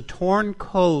 It was a torn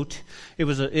coat. It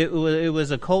was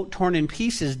a coat torn in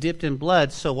pieces, dipped in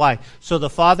blood. So why? So the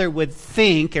father would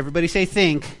think, everybody say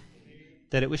think,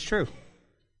 that it was true.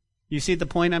 You see the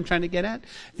point I'm trying to get at?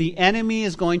 The enemy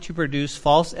is going to produce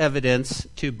false evidence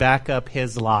to back up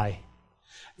his lie.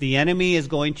 The enemy is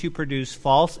going to produce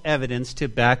false evidence to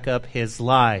back up his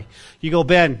lie. You go,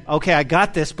 Ben, okay, I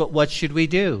got this, but what should we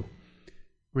do?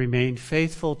 Remain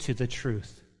faithful to the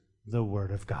truth, the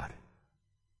Word of God.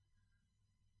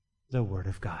 The Word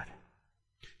of God.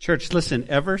 Church, listen,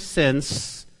 ever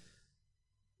since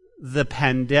the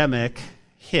pandemic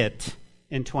hit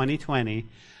in 2020,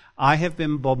 I have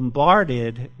been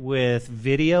bombarded with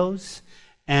videos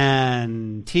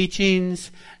and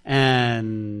teachings,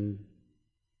 and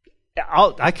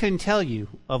I couldn't tell you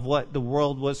of what the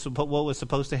world was, what was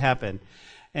supposed to happen.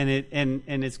 And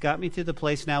it's got me to the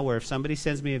place now where if somebody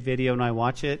sends me a video and I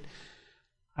watch it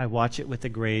with a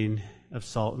grain of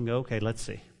salt and go, okay, let's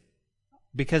see.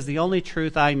 Because the only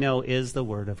truth I know is the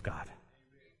Word of God.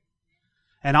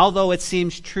 And although it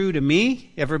seems true to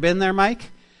me, ever been there, Mike?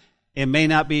 It may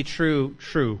not be truly.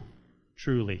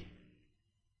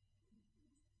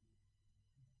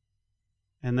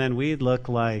 And then we'd look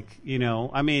like,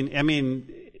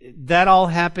 that all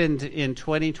happened in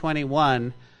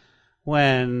 2021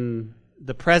 when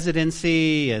the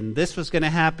presidency and this was going to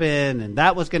happen and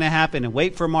that was going to happen and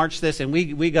wait for March this, and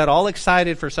we got all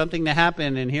excited for something to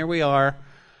happen, and here we are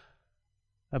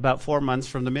about 4 months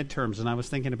from the midterms. And I was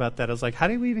thinking about that. I was like, how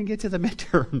did we even get to the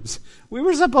midterms? We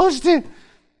were supposed to.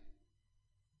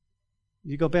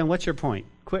 You go, Ben, what's your point?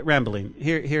 Quit rambling.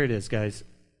 Here it is, guys.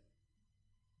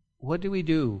 What do we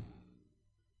do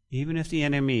even if the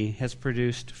enemy has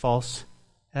produced false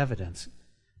evidence?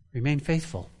 Remain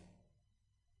faithful.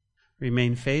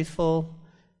 Remain faithful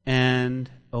and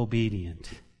obedient.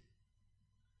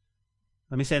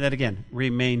 Let me say that again.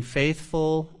 Remain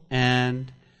faithful and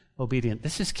obedient.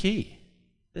 This is key.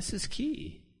 This is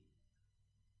key.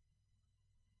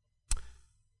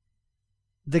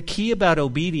 The key about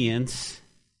obedience,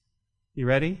 you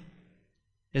ready?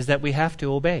 Is that we have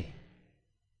to obey.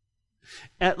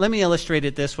 Let me illustrate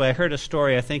it this way. I heard a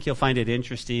story. I think you'll find it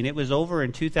interesting. It was over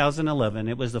in 2011.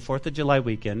 It was the 4th of July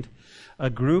weekend. A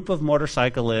group of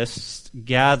motorcyclists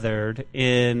gathered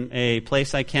in a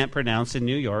place I can't pronounce in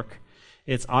New York.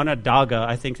 It's Onondaga,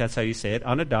 I think that's how you say it,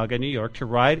 Onondaga, New York, to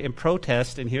ride and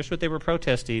protest. And here's what they were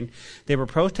protesting. They were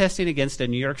protesting against a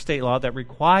New York state law that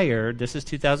required, this is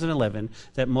 2011,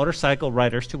 that motorcycle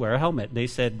riders to wear a helmet. They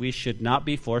said we should not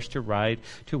be forced to ride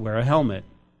to wear a helmet.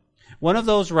 One of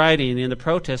those riding in the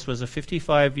protest was a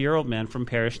 55-year-old man from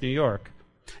Parrish, New York.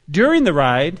 During the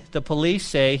ride, the police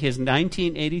say his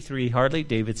 1983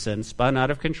 Harley-Davidson spun out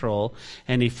of control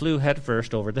and he flew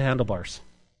headfirst over the handlebars.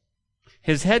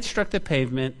 His head struck the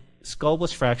pavement, skull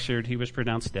was fractured, he was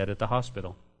pronounced dead at the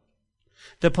hospital.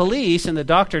 The police and the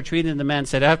doctor treating the man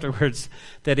said afterwards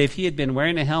that if he had been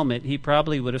wearing a helmet, he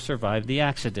probably would have survived the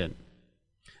accident.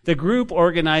 The group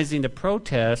organizing the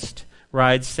protest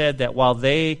ride said that while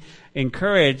they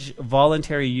encourage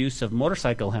voluntary use of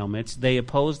motorcycle helmets, they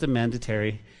oppose the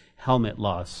mandatory helmet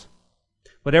laws.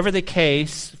 Whatever the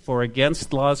case for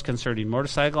against laws concerning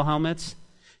motorcycle helmets,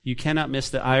 you cannot miss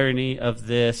the irony of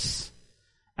this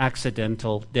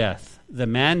accidental death. The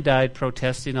man died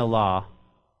protesting a law.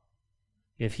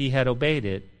 If he had obeyed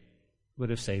it,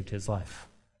 would have saved his life.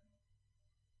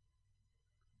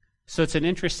 So it's an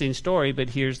interesting story, but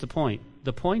here's the point.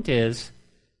 The point is,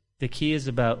 the key is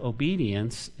about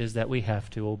obedience, is that we have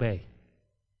to obey.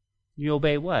 You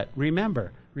obey what?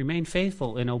 Remember, remain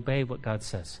faithful and obey what God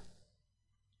says.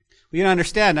 You don't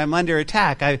understand. I'm under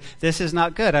attack. This is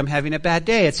not good. I'm having a bad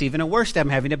day. It's even a worse day. I'm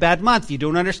having a bad month. You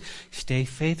don't understand. Stay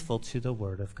faithful to the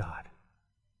Word of God.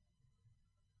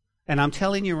 And I'm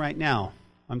telling you right now,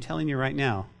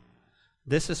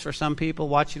 this is for some people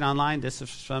watching online. This is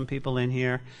for some people in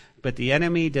here. But the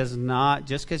enemy does not,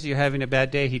 just because you're having a bad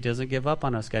day, he doesn't give up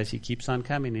on us, guys. He keeps on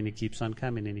coming, and he keeps on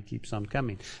coming, and he keeps on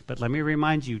coming. But let me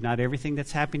remind you, not everything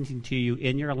that's happening to you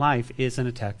in your life is an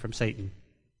attack from Satan.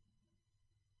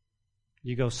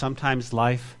 You go, sometimes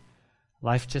life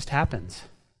just happens.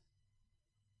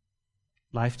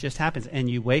 Life just happens. And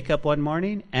you wake up one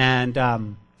morning, and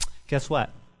guess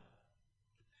what?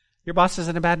 Your boss is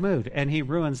in a bad mood, and he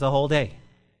ruins the whole day.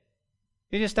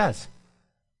 He just does.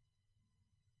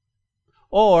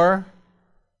 Or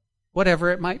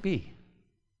whatever it might be.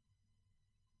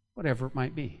 Whatever it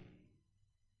might be.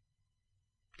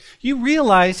 You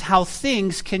realize how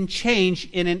things can change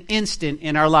in an instant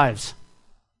in our lives.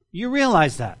 You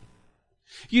realize that.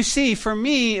 You see, for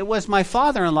me, it was my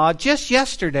father-in-law just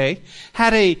yesterday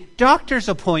had a doctor's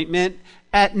appointment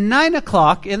at 9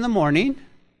 o'clock in the morning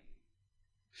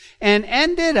and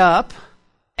ended up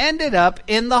in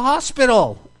the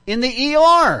hospital, in the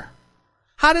ER.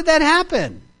 How did that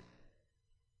happen?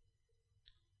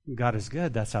 God is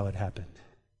good. That's how it happened.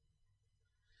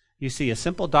 You see, a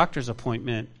simple doctor's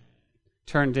appointment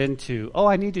turned into,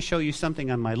 I need to show you something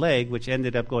on my leg, which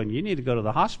ended up going, you need to go to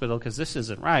the hospital because this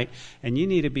isn't right, and you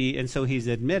need to be, and so he's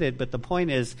admitted. But the point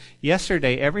is,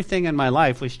 yesterday, everything in my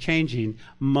life was changing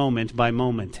moment by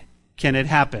moment. Can it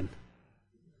happen?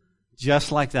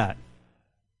 Just like that.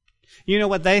 You know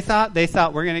what they thought? They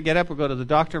thought, we're going to get up, we'll go to the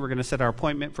doctor, we're going to set our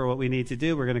appointment for what we need to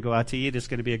do, we're going to go out to eat, it's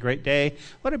going to be a great day.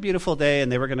 What a beautiful day,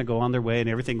 and they were going to go on their way, and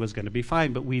everything was going to be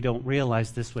fine, but we don't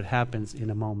realize this what happens in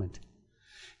a moment.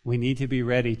 We need to be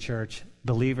ready, church.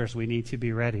 Believers, we need to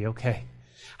be ready. Okay.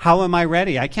 How am I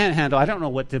ready? I don't know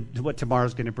what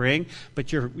tomorrow's going to bring,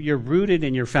 but you're rooted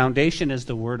and your foundation is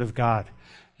the Word of God.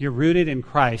 You're rooted in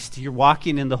Christ. You're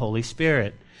walking in the Holy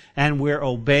Spirit. And we're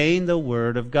obeying the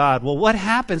Word of God. Well, what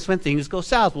happens when things go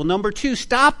south? Well, number 2,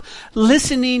 stop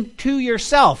listening to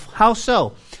yourself. How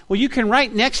so? Well, you can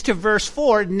write next to verse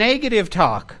 4, negative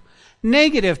talk.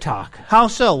 Negative talk. How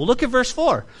so? Well, look at verse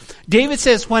 4. David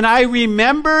says, when I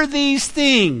remember these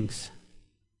things,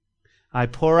 I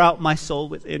pour out my soul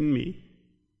within me.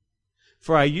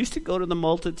 For I used to go to the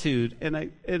multitude, and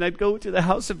I'd go to the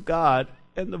house of God,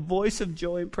 and the voice of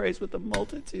joy and praise with the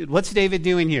multitude. What's David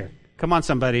doing here? Come on,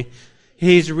 somebody.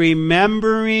 He's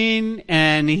remembering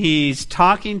and he's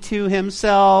talking to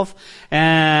himself,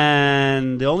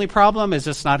 and the only problem is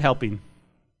it's not helping.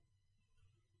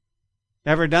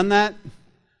 Ever done that?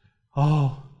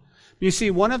 You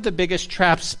see, one of the biggest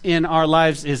traps in our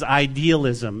lives is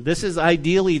idealism. This is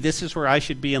where I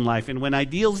should be in life. And when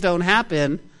ideals don't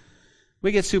happen,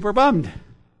 we get super bummed.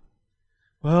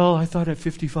 Well, I thought at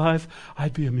 55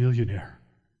 I'd be a millionaire.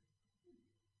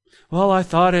 Well, I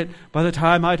thought by the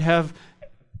time I'd have...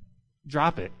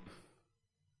 Drop it.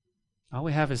 All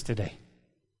we have is today.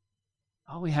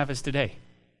 All we have is today.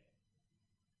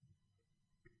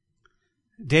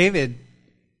 David,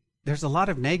 there's a lot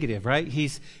of negative, right?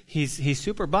 He's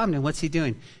super bummed, and what's he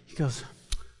doing? He goes,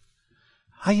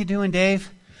 "How you doing,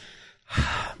 Dave?"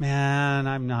 "Man,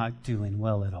 I'm not doing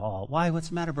well at all." "Why? What's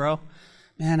the matter, bro?"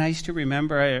 "Man, I used to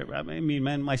remember,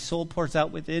 man, my soul pours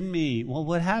out within me." "Well,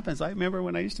 what happens?" "I remember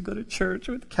when I used to go to church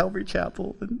with Calvary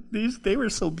Chapel, and they were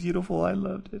so beautiful. I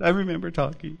loved it. I remember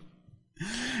talking.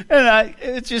 And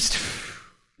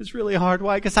it's really hard.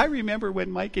 Why? Because I remember when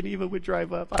Mike and Eva would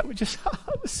drive up, I would just,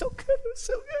 it was so good. It was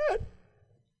so good.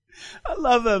 I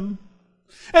love them.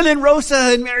 And then Rosa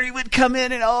and Mary would come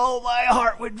in, and my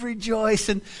heart would rejoice.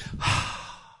 And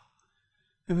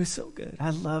it was so good.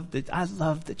 I loved it. I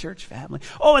loved the church family.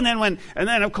 And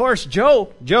then of course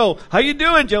Joe, how you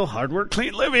doing, Joe? Hard work,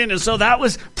 clean living. And so that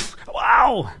was,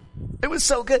 wow. It was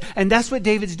so good. And that's what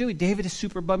David's doing. David is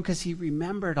super bummed because he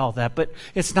remembered all that, but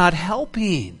it's not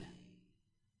helping.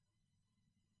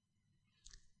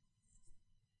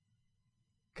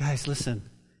 Guys, listen.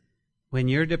 When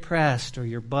you're depressed or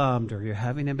you're bummed or you're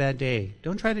having a bad day,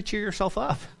 don't try to cheer yourself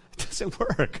up. It doesn't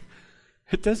work.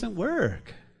 It doesn't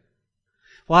work.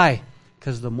 Why?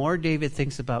 Because the more David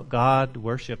thinks about God,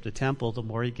 worship, the temple, the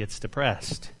more he gets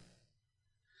depressed.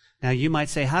 Now you might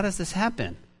say, how does this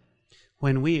happen?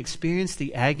 When we experience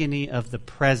the agony of the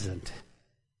present,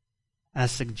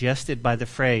 as suggested by the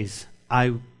phrase,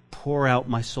 "I pour out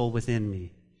my soul within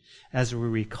me," as we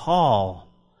recall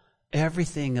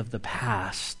everything of the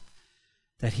past,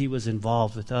 that he was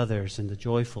involved with others in the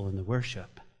joyful and the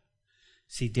worship.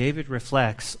 See, David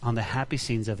reflects on the happy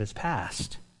scenes of his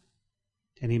past,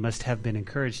 and he must have been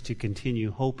encouraged to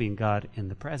continue hoping God in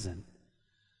the present.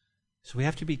 So we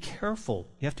have to be careful.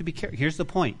 You have to be careful. Here's the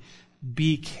point.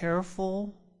 Be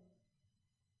careful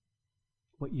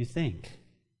what you think.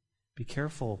 Be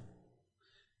careful.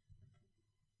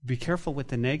 Be careful with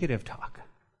the negative talk.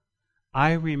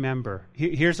 I remember,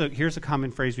 here's a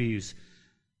common phrase we use,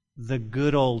 the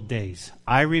good old days.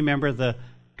 I remember the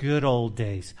good old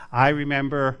days. I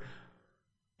remember,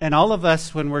 and all of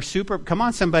us, when we're super, come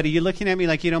on somebody, you're looking at me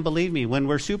like you don't believe me. When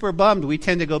we're super bummed, we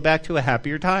tend to go back to a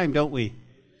happier time, don't we?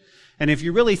 And if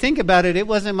you really think about it, it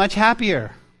wasn't much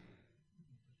happier.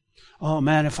 Oh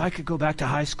man, if I could go back to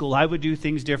high school, I would do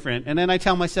things different. And then I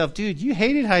tell myself, dude, you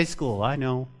hated high school. I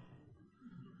know.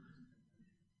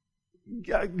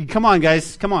 Come on,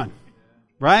 guys. Come on.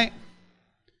 Right?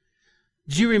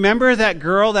 Do you remember that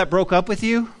girl that broke up with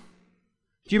you?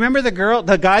 Do you remember the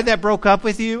guy that broke up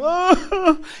with you?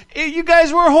 Oh, you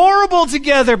guys were horrible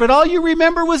together, but all you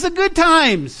remember was the good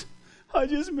times. I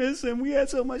just miss him. We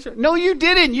had so much. No, you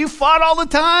didn't. You fought all the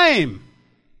time.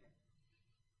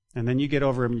 And then you get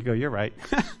over him and you go, you're right.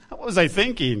 What was I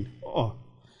thinking? Oh,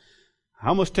 I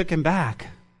almost took him back.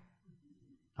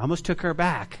 I almost took her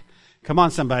back. Come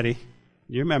on, somebody.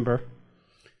 You remember.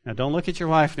 Now, don't look at your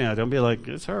wife now. Don't be like,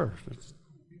 it's her.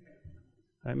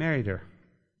 I married her.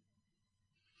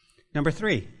 Number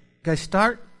 3, guys,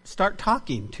 start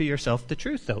talking to yourself the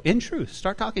truth, though. In truth,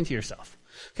 start talking to yourself.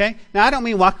 Okay? Now, I don't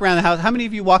mean walk around the house. How many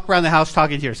of you walk around the house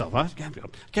talking to yourself? I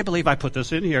can't believe I put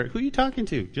this in here. Who are you talking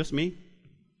to? Just me?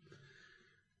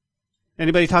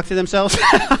 Anybody talk to themselves?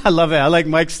 I love it. I like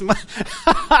Mike's.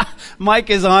 Mike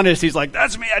is honest. He's like,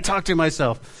 that's me. I talk to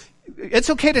myself. It's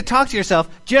okay to talk to yourself.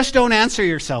 Just don't answer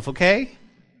yourself, okay?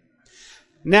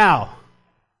 Now,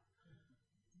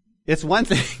 it's one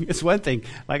thing. It's one thing.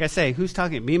 Like I say, who's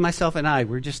talking? Me, myself, and I.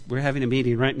 We're having a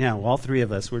meeting right now. All 3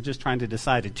 of us. We're just trying to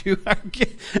decide to do our.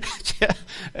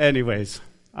 Anyways,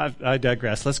 I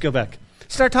digress. Let's go back.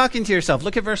 Start talking to yourself.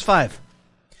 Look at verse 5.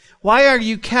 Why are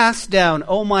you cast down,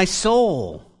 O my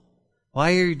soul?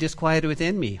 Why are you disquieted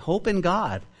within me? Hope in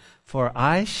God, for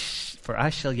I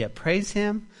shall yet praise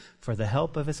him for the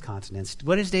help of his countenance.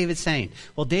 What is David saying?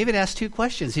 Well, David asked 2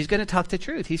 questions. He's going to talk the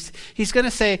truth. He's going to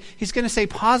say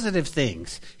positive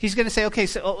things. He's going to say, okay,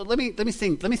 so let me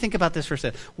think about this for a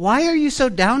second. Why are you so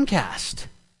downcast?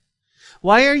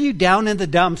 Why are you down in the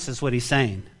dumps? Is what he's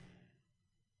saying.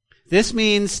 This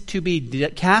means to be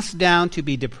cast down, to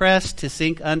be depressed, to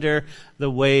sink under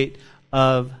the weight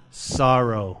of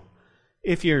sorrow.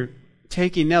 If you're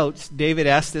taking notes, David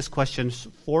asked this question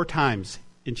 4 times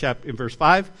in verse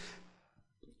 5,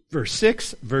 verse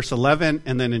 6, verse 11,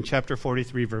 and then in chapter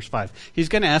 43, verse 5. He's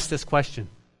going to ask this question.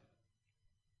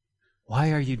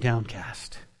 Why are you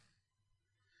downcast?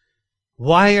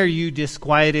 Why are you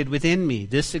disquieted within me?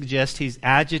 This suggests he's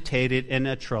agitated in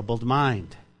a troubled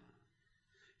mind.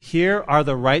 Here are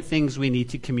the right things we need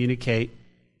to communicate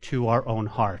to our own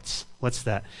hearts. What's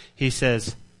that? He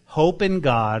says, hope in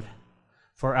God,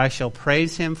 for I shall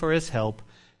praise him for his help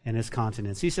and his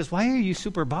countenance. He says, why are you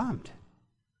super bummed?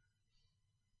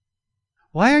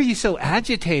 Why are you so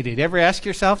agitated? Ever ask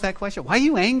yourself that question? Why are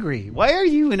you angry? Why are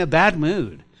you in a bad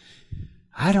mood?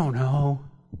 I don't know.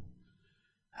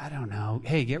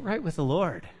 Hey, get right with the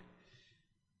Lord.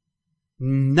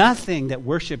 Nothing that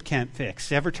worship can't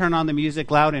fix. Ever turn on the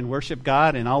music loud and worship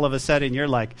God, and all of a sudden you're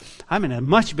like, I'm in a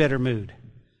much better mood.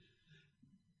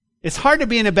 It's hard to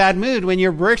be in a bad mood when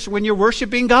you're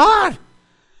worshiping God.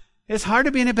 It's hard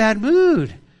to be in a bad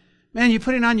mood. Man, you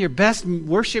put on your best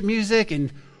worship music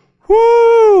and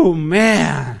whoo,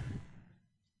 man.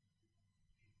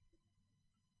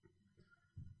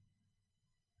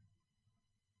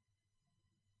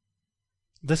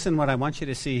 Listen what I want you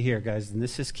to see here, guys, and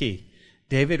this is key.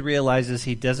 David realizes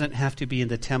he doesn't have to be in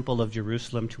the temple of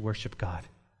Jerusalem to worship God.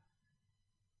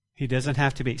 He doesn't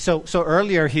have to be. So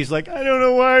earlier he's like, I don't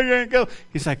know where I'm going to go.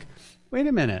 He's like, wait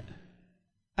a minute.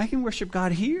 I can worship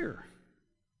God here.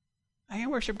 I can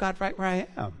worship God right where I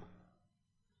am.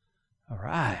 All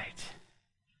right.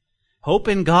 Hope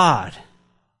in God,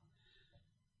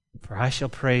 for I shall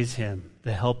praise him,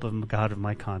 the help of God of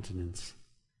my countenance.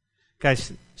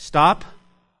 Guys, stop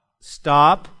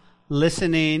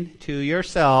listening to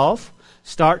yourself.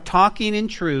 Start talking in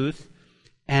truth.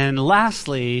 And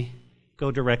lastly,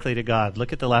 go directly to God.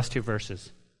 Look at the last two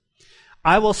verses.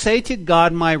 I will say to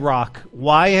God, my rock,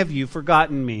 why have you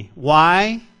forgotten me?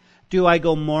 Why do I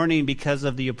go mourning because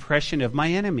of the oppression of my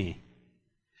enemy?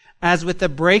 As with the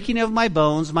breaking of my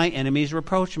bones, my enemies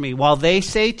reproach me, while they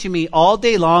say to me all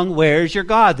day long, where's your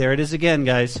God? There it is again,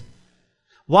 guys.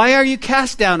 Why are you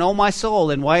cast down, O my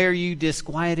soul, and why are you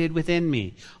disquieted within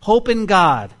me? Hope in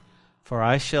God, for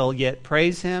I shall yet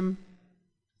praise him,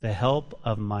 the help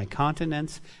of my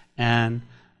countenance and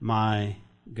my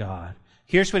God.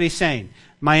 Here's what he's saying.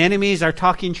 My enemies are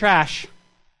talking trash.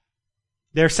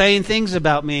 They're saying things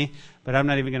about me, but I'm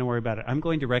not even going to worry about it. I'm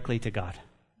going directly to God.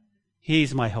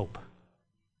 He's my hope.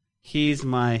 He's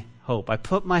my hope. I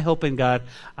put my hope in God.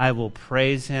 I will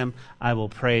praise him. I will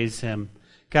praise him.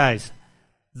 Guys,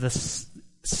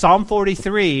 Psalm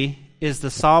 43 is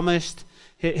the psalmist.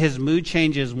 His mood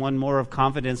changes one more of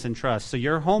confidence and trust. So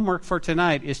your homework for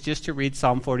tonight is just to read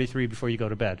Psalm 43 before you go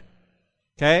to bed.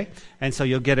 Okay? And so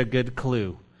you'll get a good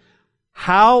clue.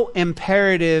 How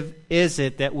imperative is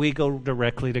it that we go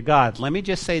directly to God? Let me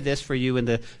just say this for you in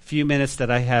the few minutes that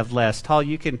I have left. Hall,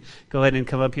 you can go ahead and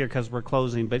come up here because we're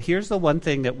closing. But here's the one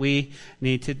thing that we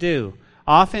need to do.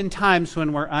 Oftentimes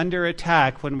when we're under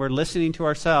attack, when we're listening to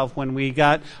ourselves, when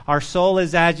our soul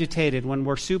is agitated, when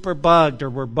we're super bugged or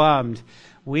we're bummed,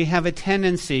 we have a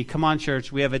tendency, come on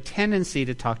church, we have a tendency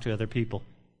to talk to other people.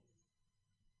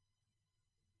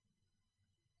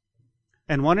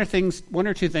 And one or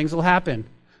two things will happen.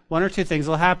 One or two things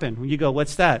will happen. You go,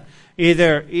 what's that?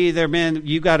 Either, man,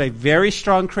 you got a very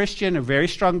strong Christian, a very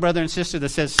strong brother and sister that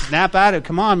says, snap at it,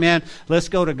 come on, man, let's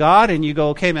go to God. And you go,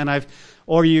 okay, man,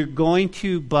 or you're going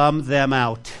to bum them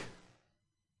out.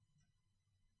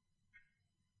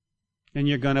 And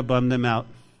you're going to bum them out.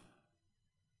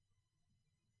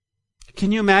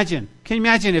 Can you imagine? Can you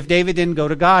imagine if David didn't go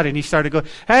to God and he started going,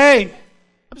 hey,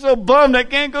 I'm so bummed. I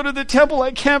can't go to the temple.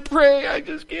 I can't pray. I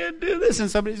just can't do this. And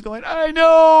somebody's going, I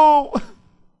know.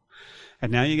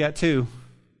 And now you got 2.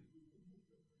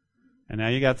 And now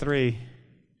you got 3.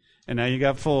 And now you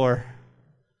got 4.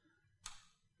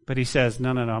 But he says, no,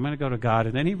 I'm going to go to God.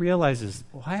 And then he realizes,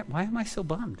 why am I so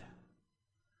bummed?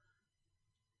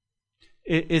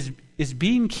 Is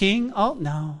being king? Oh,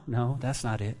 no, that's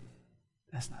not it.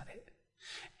 That's not it.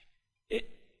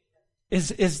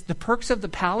 Is the perks of the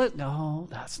palate? No,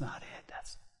 that's not it.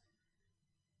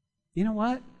 You know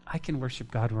what? I can worship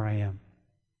God where I am.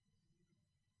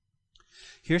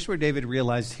 Here's where David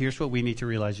realized, here's what we need to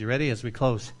realize. You ready as we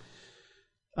close?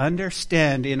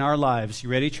 Understand in our lives, you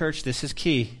ready, church? This is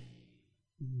key.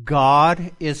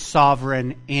 God is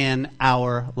sovereign in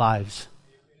our lives.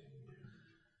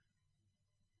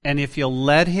 And if you'll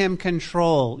let him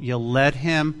control, you'll let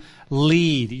him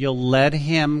lead, you'll let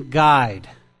him guide,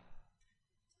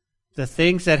 the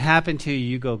things that happen to you,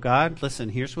 you go, God, listen,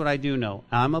 here's what I do know.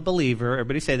 I'm a believer.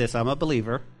 Everybody say this, I'm a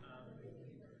believer.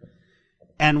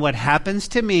 And what happens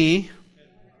to me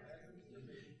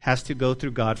has to go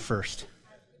through God first.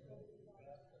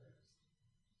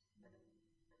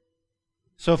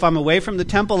 So if I'm away from the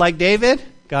temple like David,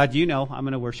 God, you know, I'm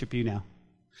going to worship you now.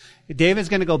 If David's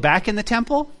going to go back in the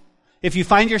temple. If you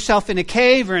find yourself in a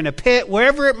cave or in a pit,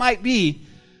 wherever it might be,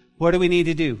 what do we need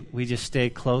to do? We just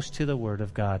stay close to the Word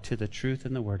of God, to the truth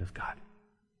in the Word of God.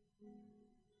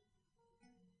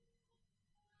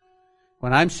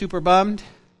 When I'm super bummed,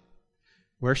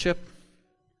 worship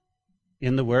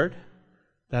in the Word,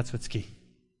 that's what's key.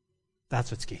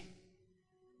 That's what's key.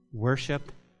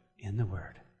 Worship in the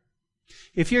Word.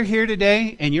 If you're here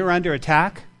today and you're under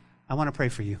attack, I want to pray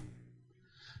for you.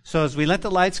 So as we let the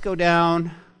lights go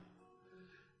down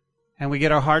and we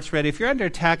get our hearts ready, if you're under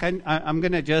attack, I'm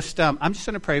just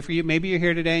going to pray for you. Maybe you're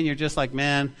here today and you're just like,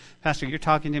 man, Pastor, you're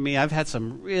talking to me. I've had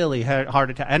some really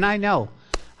hard attacks, and I know.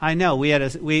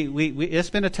 It's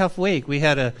been a tough week. We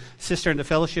had a sister in the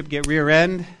fellowship get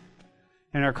rear-ended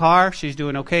in her car. She's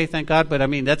doing okay, thank God. But I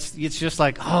mean, it's just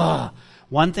like,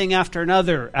 one thing after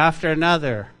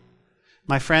another.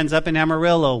 My friends up in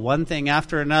Amarillo, one thing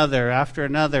after another.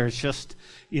 It's just,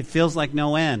 it feels like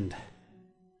no end.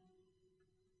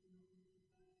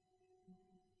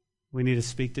 We need to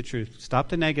speak the truth. Stop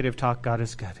the negative talk. God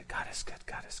is good. God is good.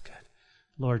 God is good.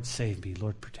 Lord, save me.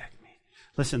 Lord, protect me.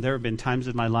 Listen, there have been times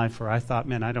in my life where I thought,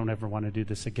 man, I don't ever want to do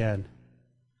this again.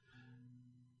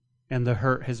 And the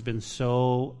hurt has been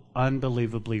so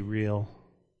unbelievably real.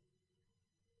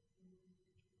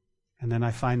 And then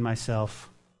I find myself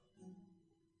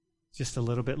just a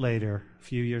little bit later, a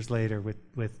few years later, with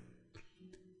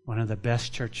one of the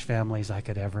best church families I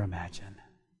could ever imagine.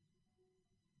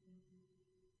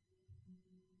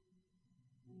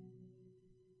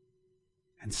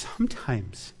 And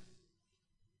sometimes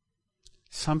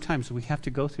we have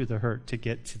to go through the hurt to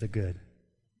get to the good.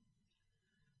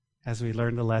 As we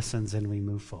learn the lessons and we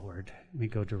move forward, we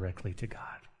go directly to God.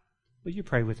 Will you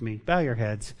pray with me? Bow your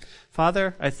heads.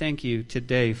 Father, I thank you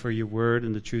today for your word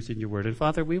and the truth in your word. And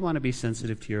Father, we want to be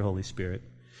sensitive to your Holy Spirit.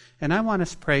 And I want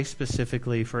to pray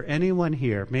specifically for anyone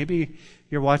here. Maybe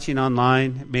you're watching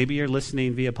online. Maybe you're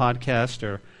listening via podcast,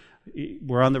 or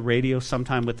we're on the radio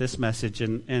sometime with this message.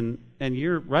 And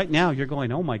you're right now, you're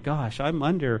going, oh my gosh, I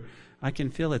can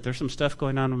feel it. There's some stuff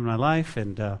going on in my life.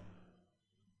 And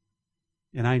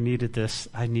I needed this.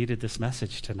 I needed this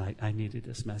message tonight. I needed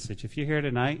this message. If you're here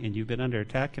tonight and you've been under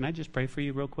attack, can I just pray for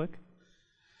you real quick?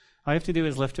 All you have to do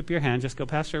is lift up your hand. Just go,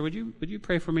 Pastor, would you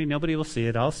pray for me? Nobody will see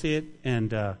it. I'll see it. And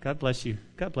God bless you.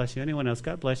 God bless you. Anyone else?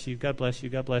 God bless you. God bless you.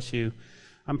 God bless you.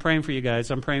 I'm praying for you guys.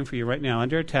 I'm praying for you right now.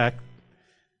 Under attack.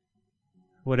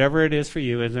 Whatever it is for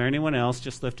you. Is there anyone else?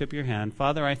 Just lift up your hand.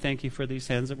 Father, I thank you for these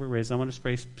hands that were raised. I want to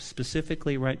pray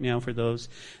specifically right now for those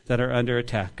that are under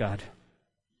attack, God.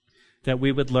 That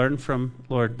we would learn from,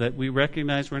 Lord, that we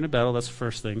recognize we're in a battle. That's the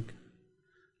first thing.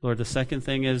 Lord, the second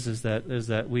thing is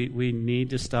that we need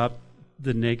to stop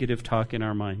the negative talk in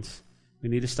our minds. We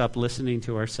need to stop listening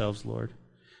to ourselves, Lord,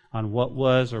 on what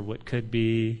was or what could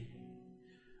be,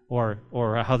 or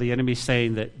how the enemy's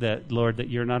saying that Lord, that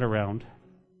you're not around.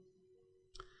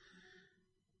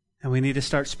 And we need to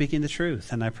start speaking the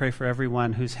truth. And I pray for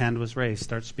everyone whose hand was raised,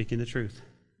 start speaking the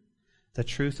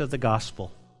truth of the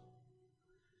gospel.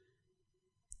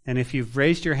 And if you've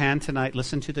raised your hand tonight,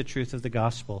 listen to the truth of the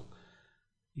gospel.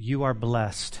 You are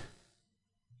blessed.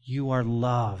 You are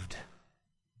loved.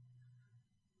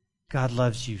 God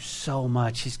loves you so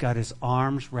much. He's got his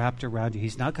arms wrapped around you.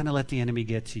 He's not going to let the enemy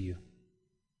get to you.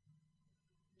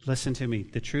 Listen to me.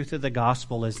 The truth of the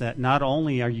gospel is that not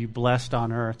only are you blessed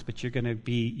on earth, but you're going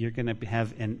to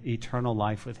have an eternal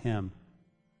life with him.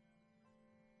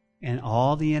 And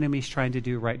all the enemy's trying to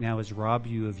do right now is rob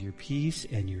you of your peace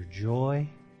and your joy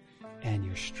and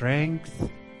your strength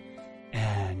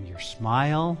and your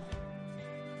smile.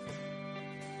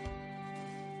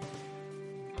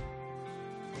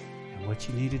 And what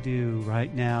you need to do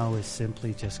right now is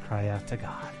simply just cry out to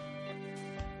God.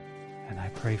 And I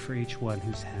pray for each one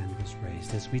whose hand was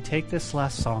raised. As we take this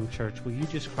last song, church, will you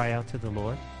just cry out to the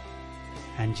Lord?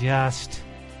 And just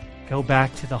go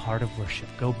back to the heart of worship.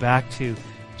 Go back to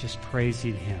just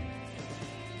praising him.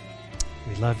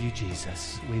 We love you,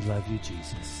 Jesus. We love you,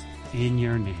 Jesus. In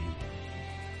your name,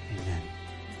 amen.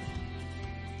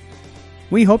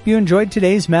 We hope you enjoyed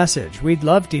today's message. We'd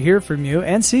love to hear from you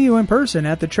and see you in person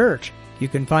at the church. You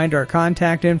can find our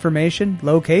contact information,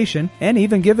 location, and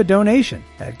even give a donation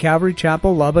at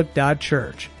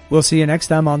calvarychapellubbock.church. We'll see you next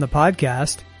time on the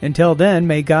podcast. Until then,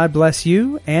 may God bless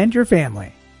you and your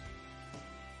family.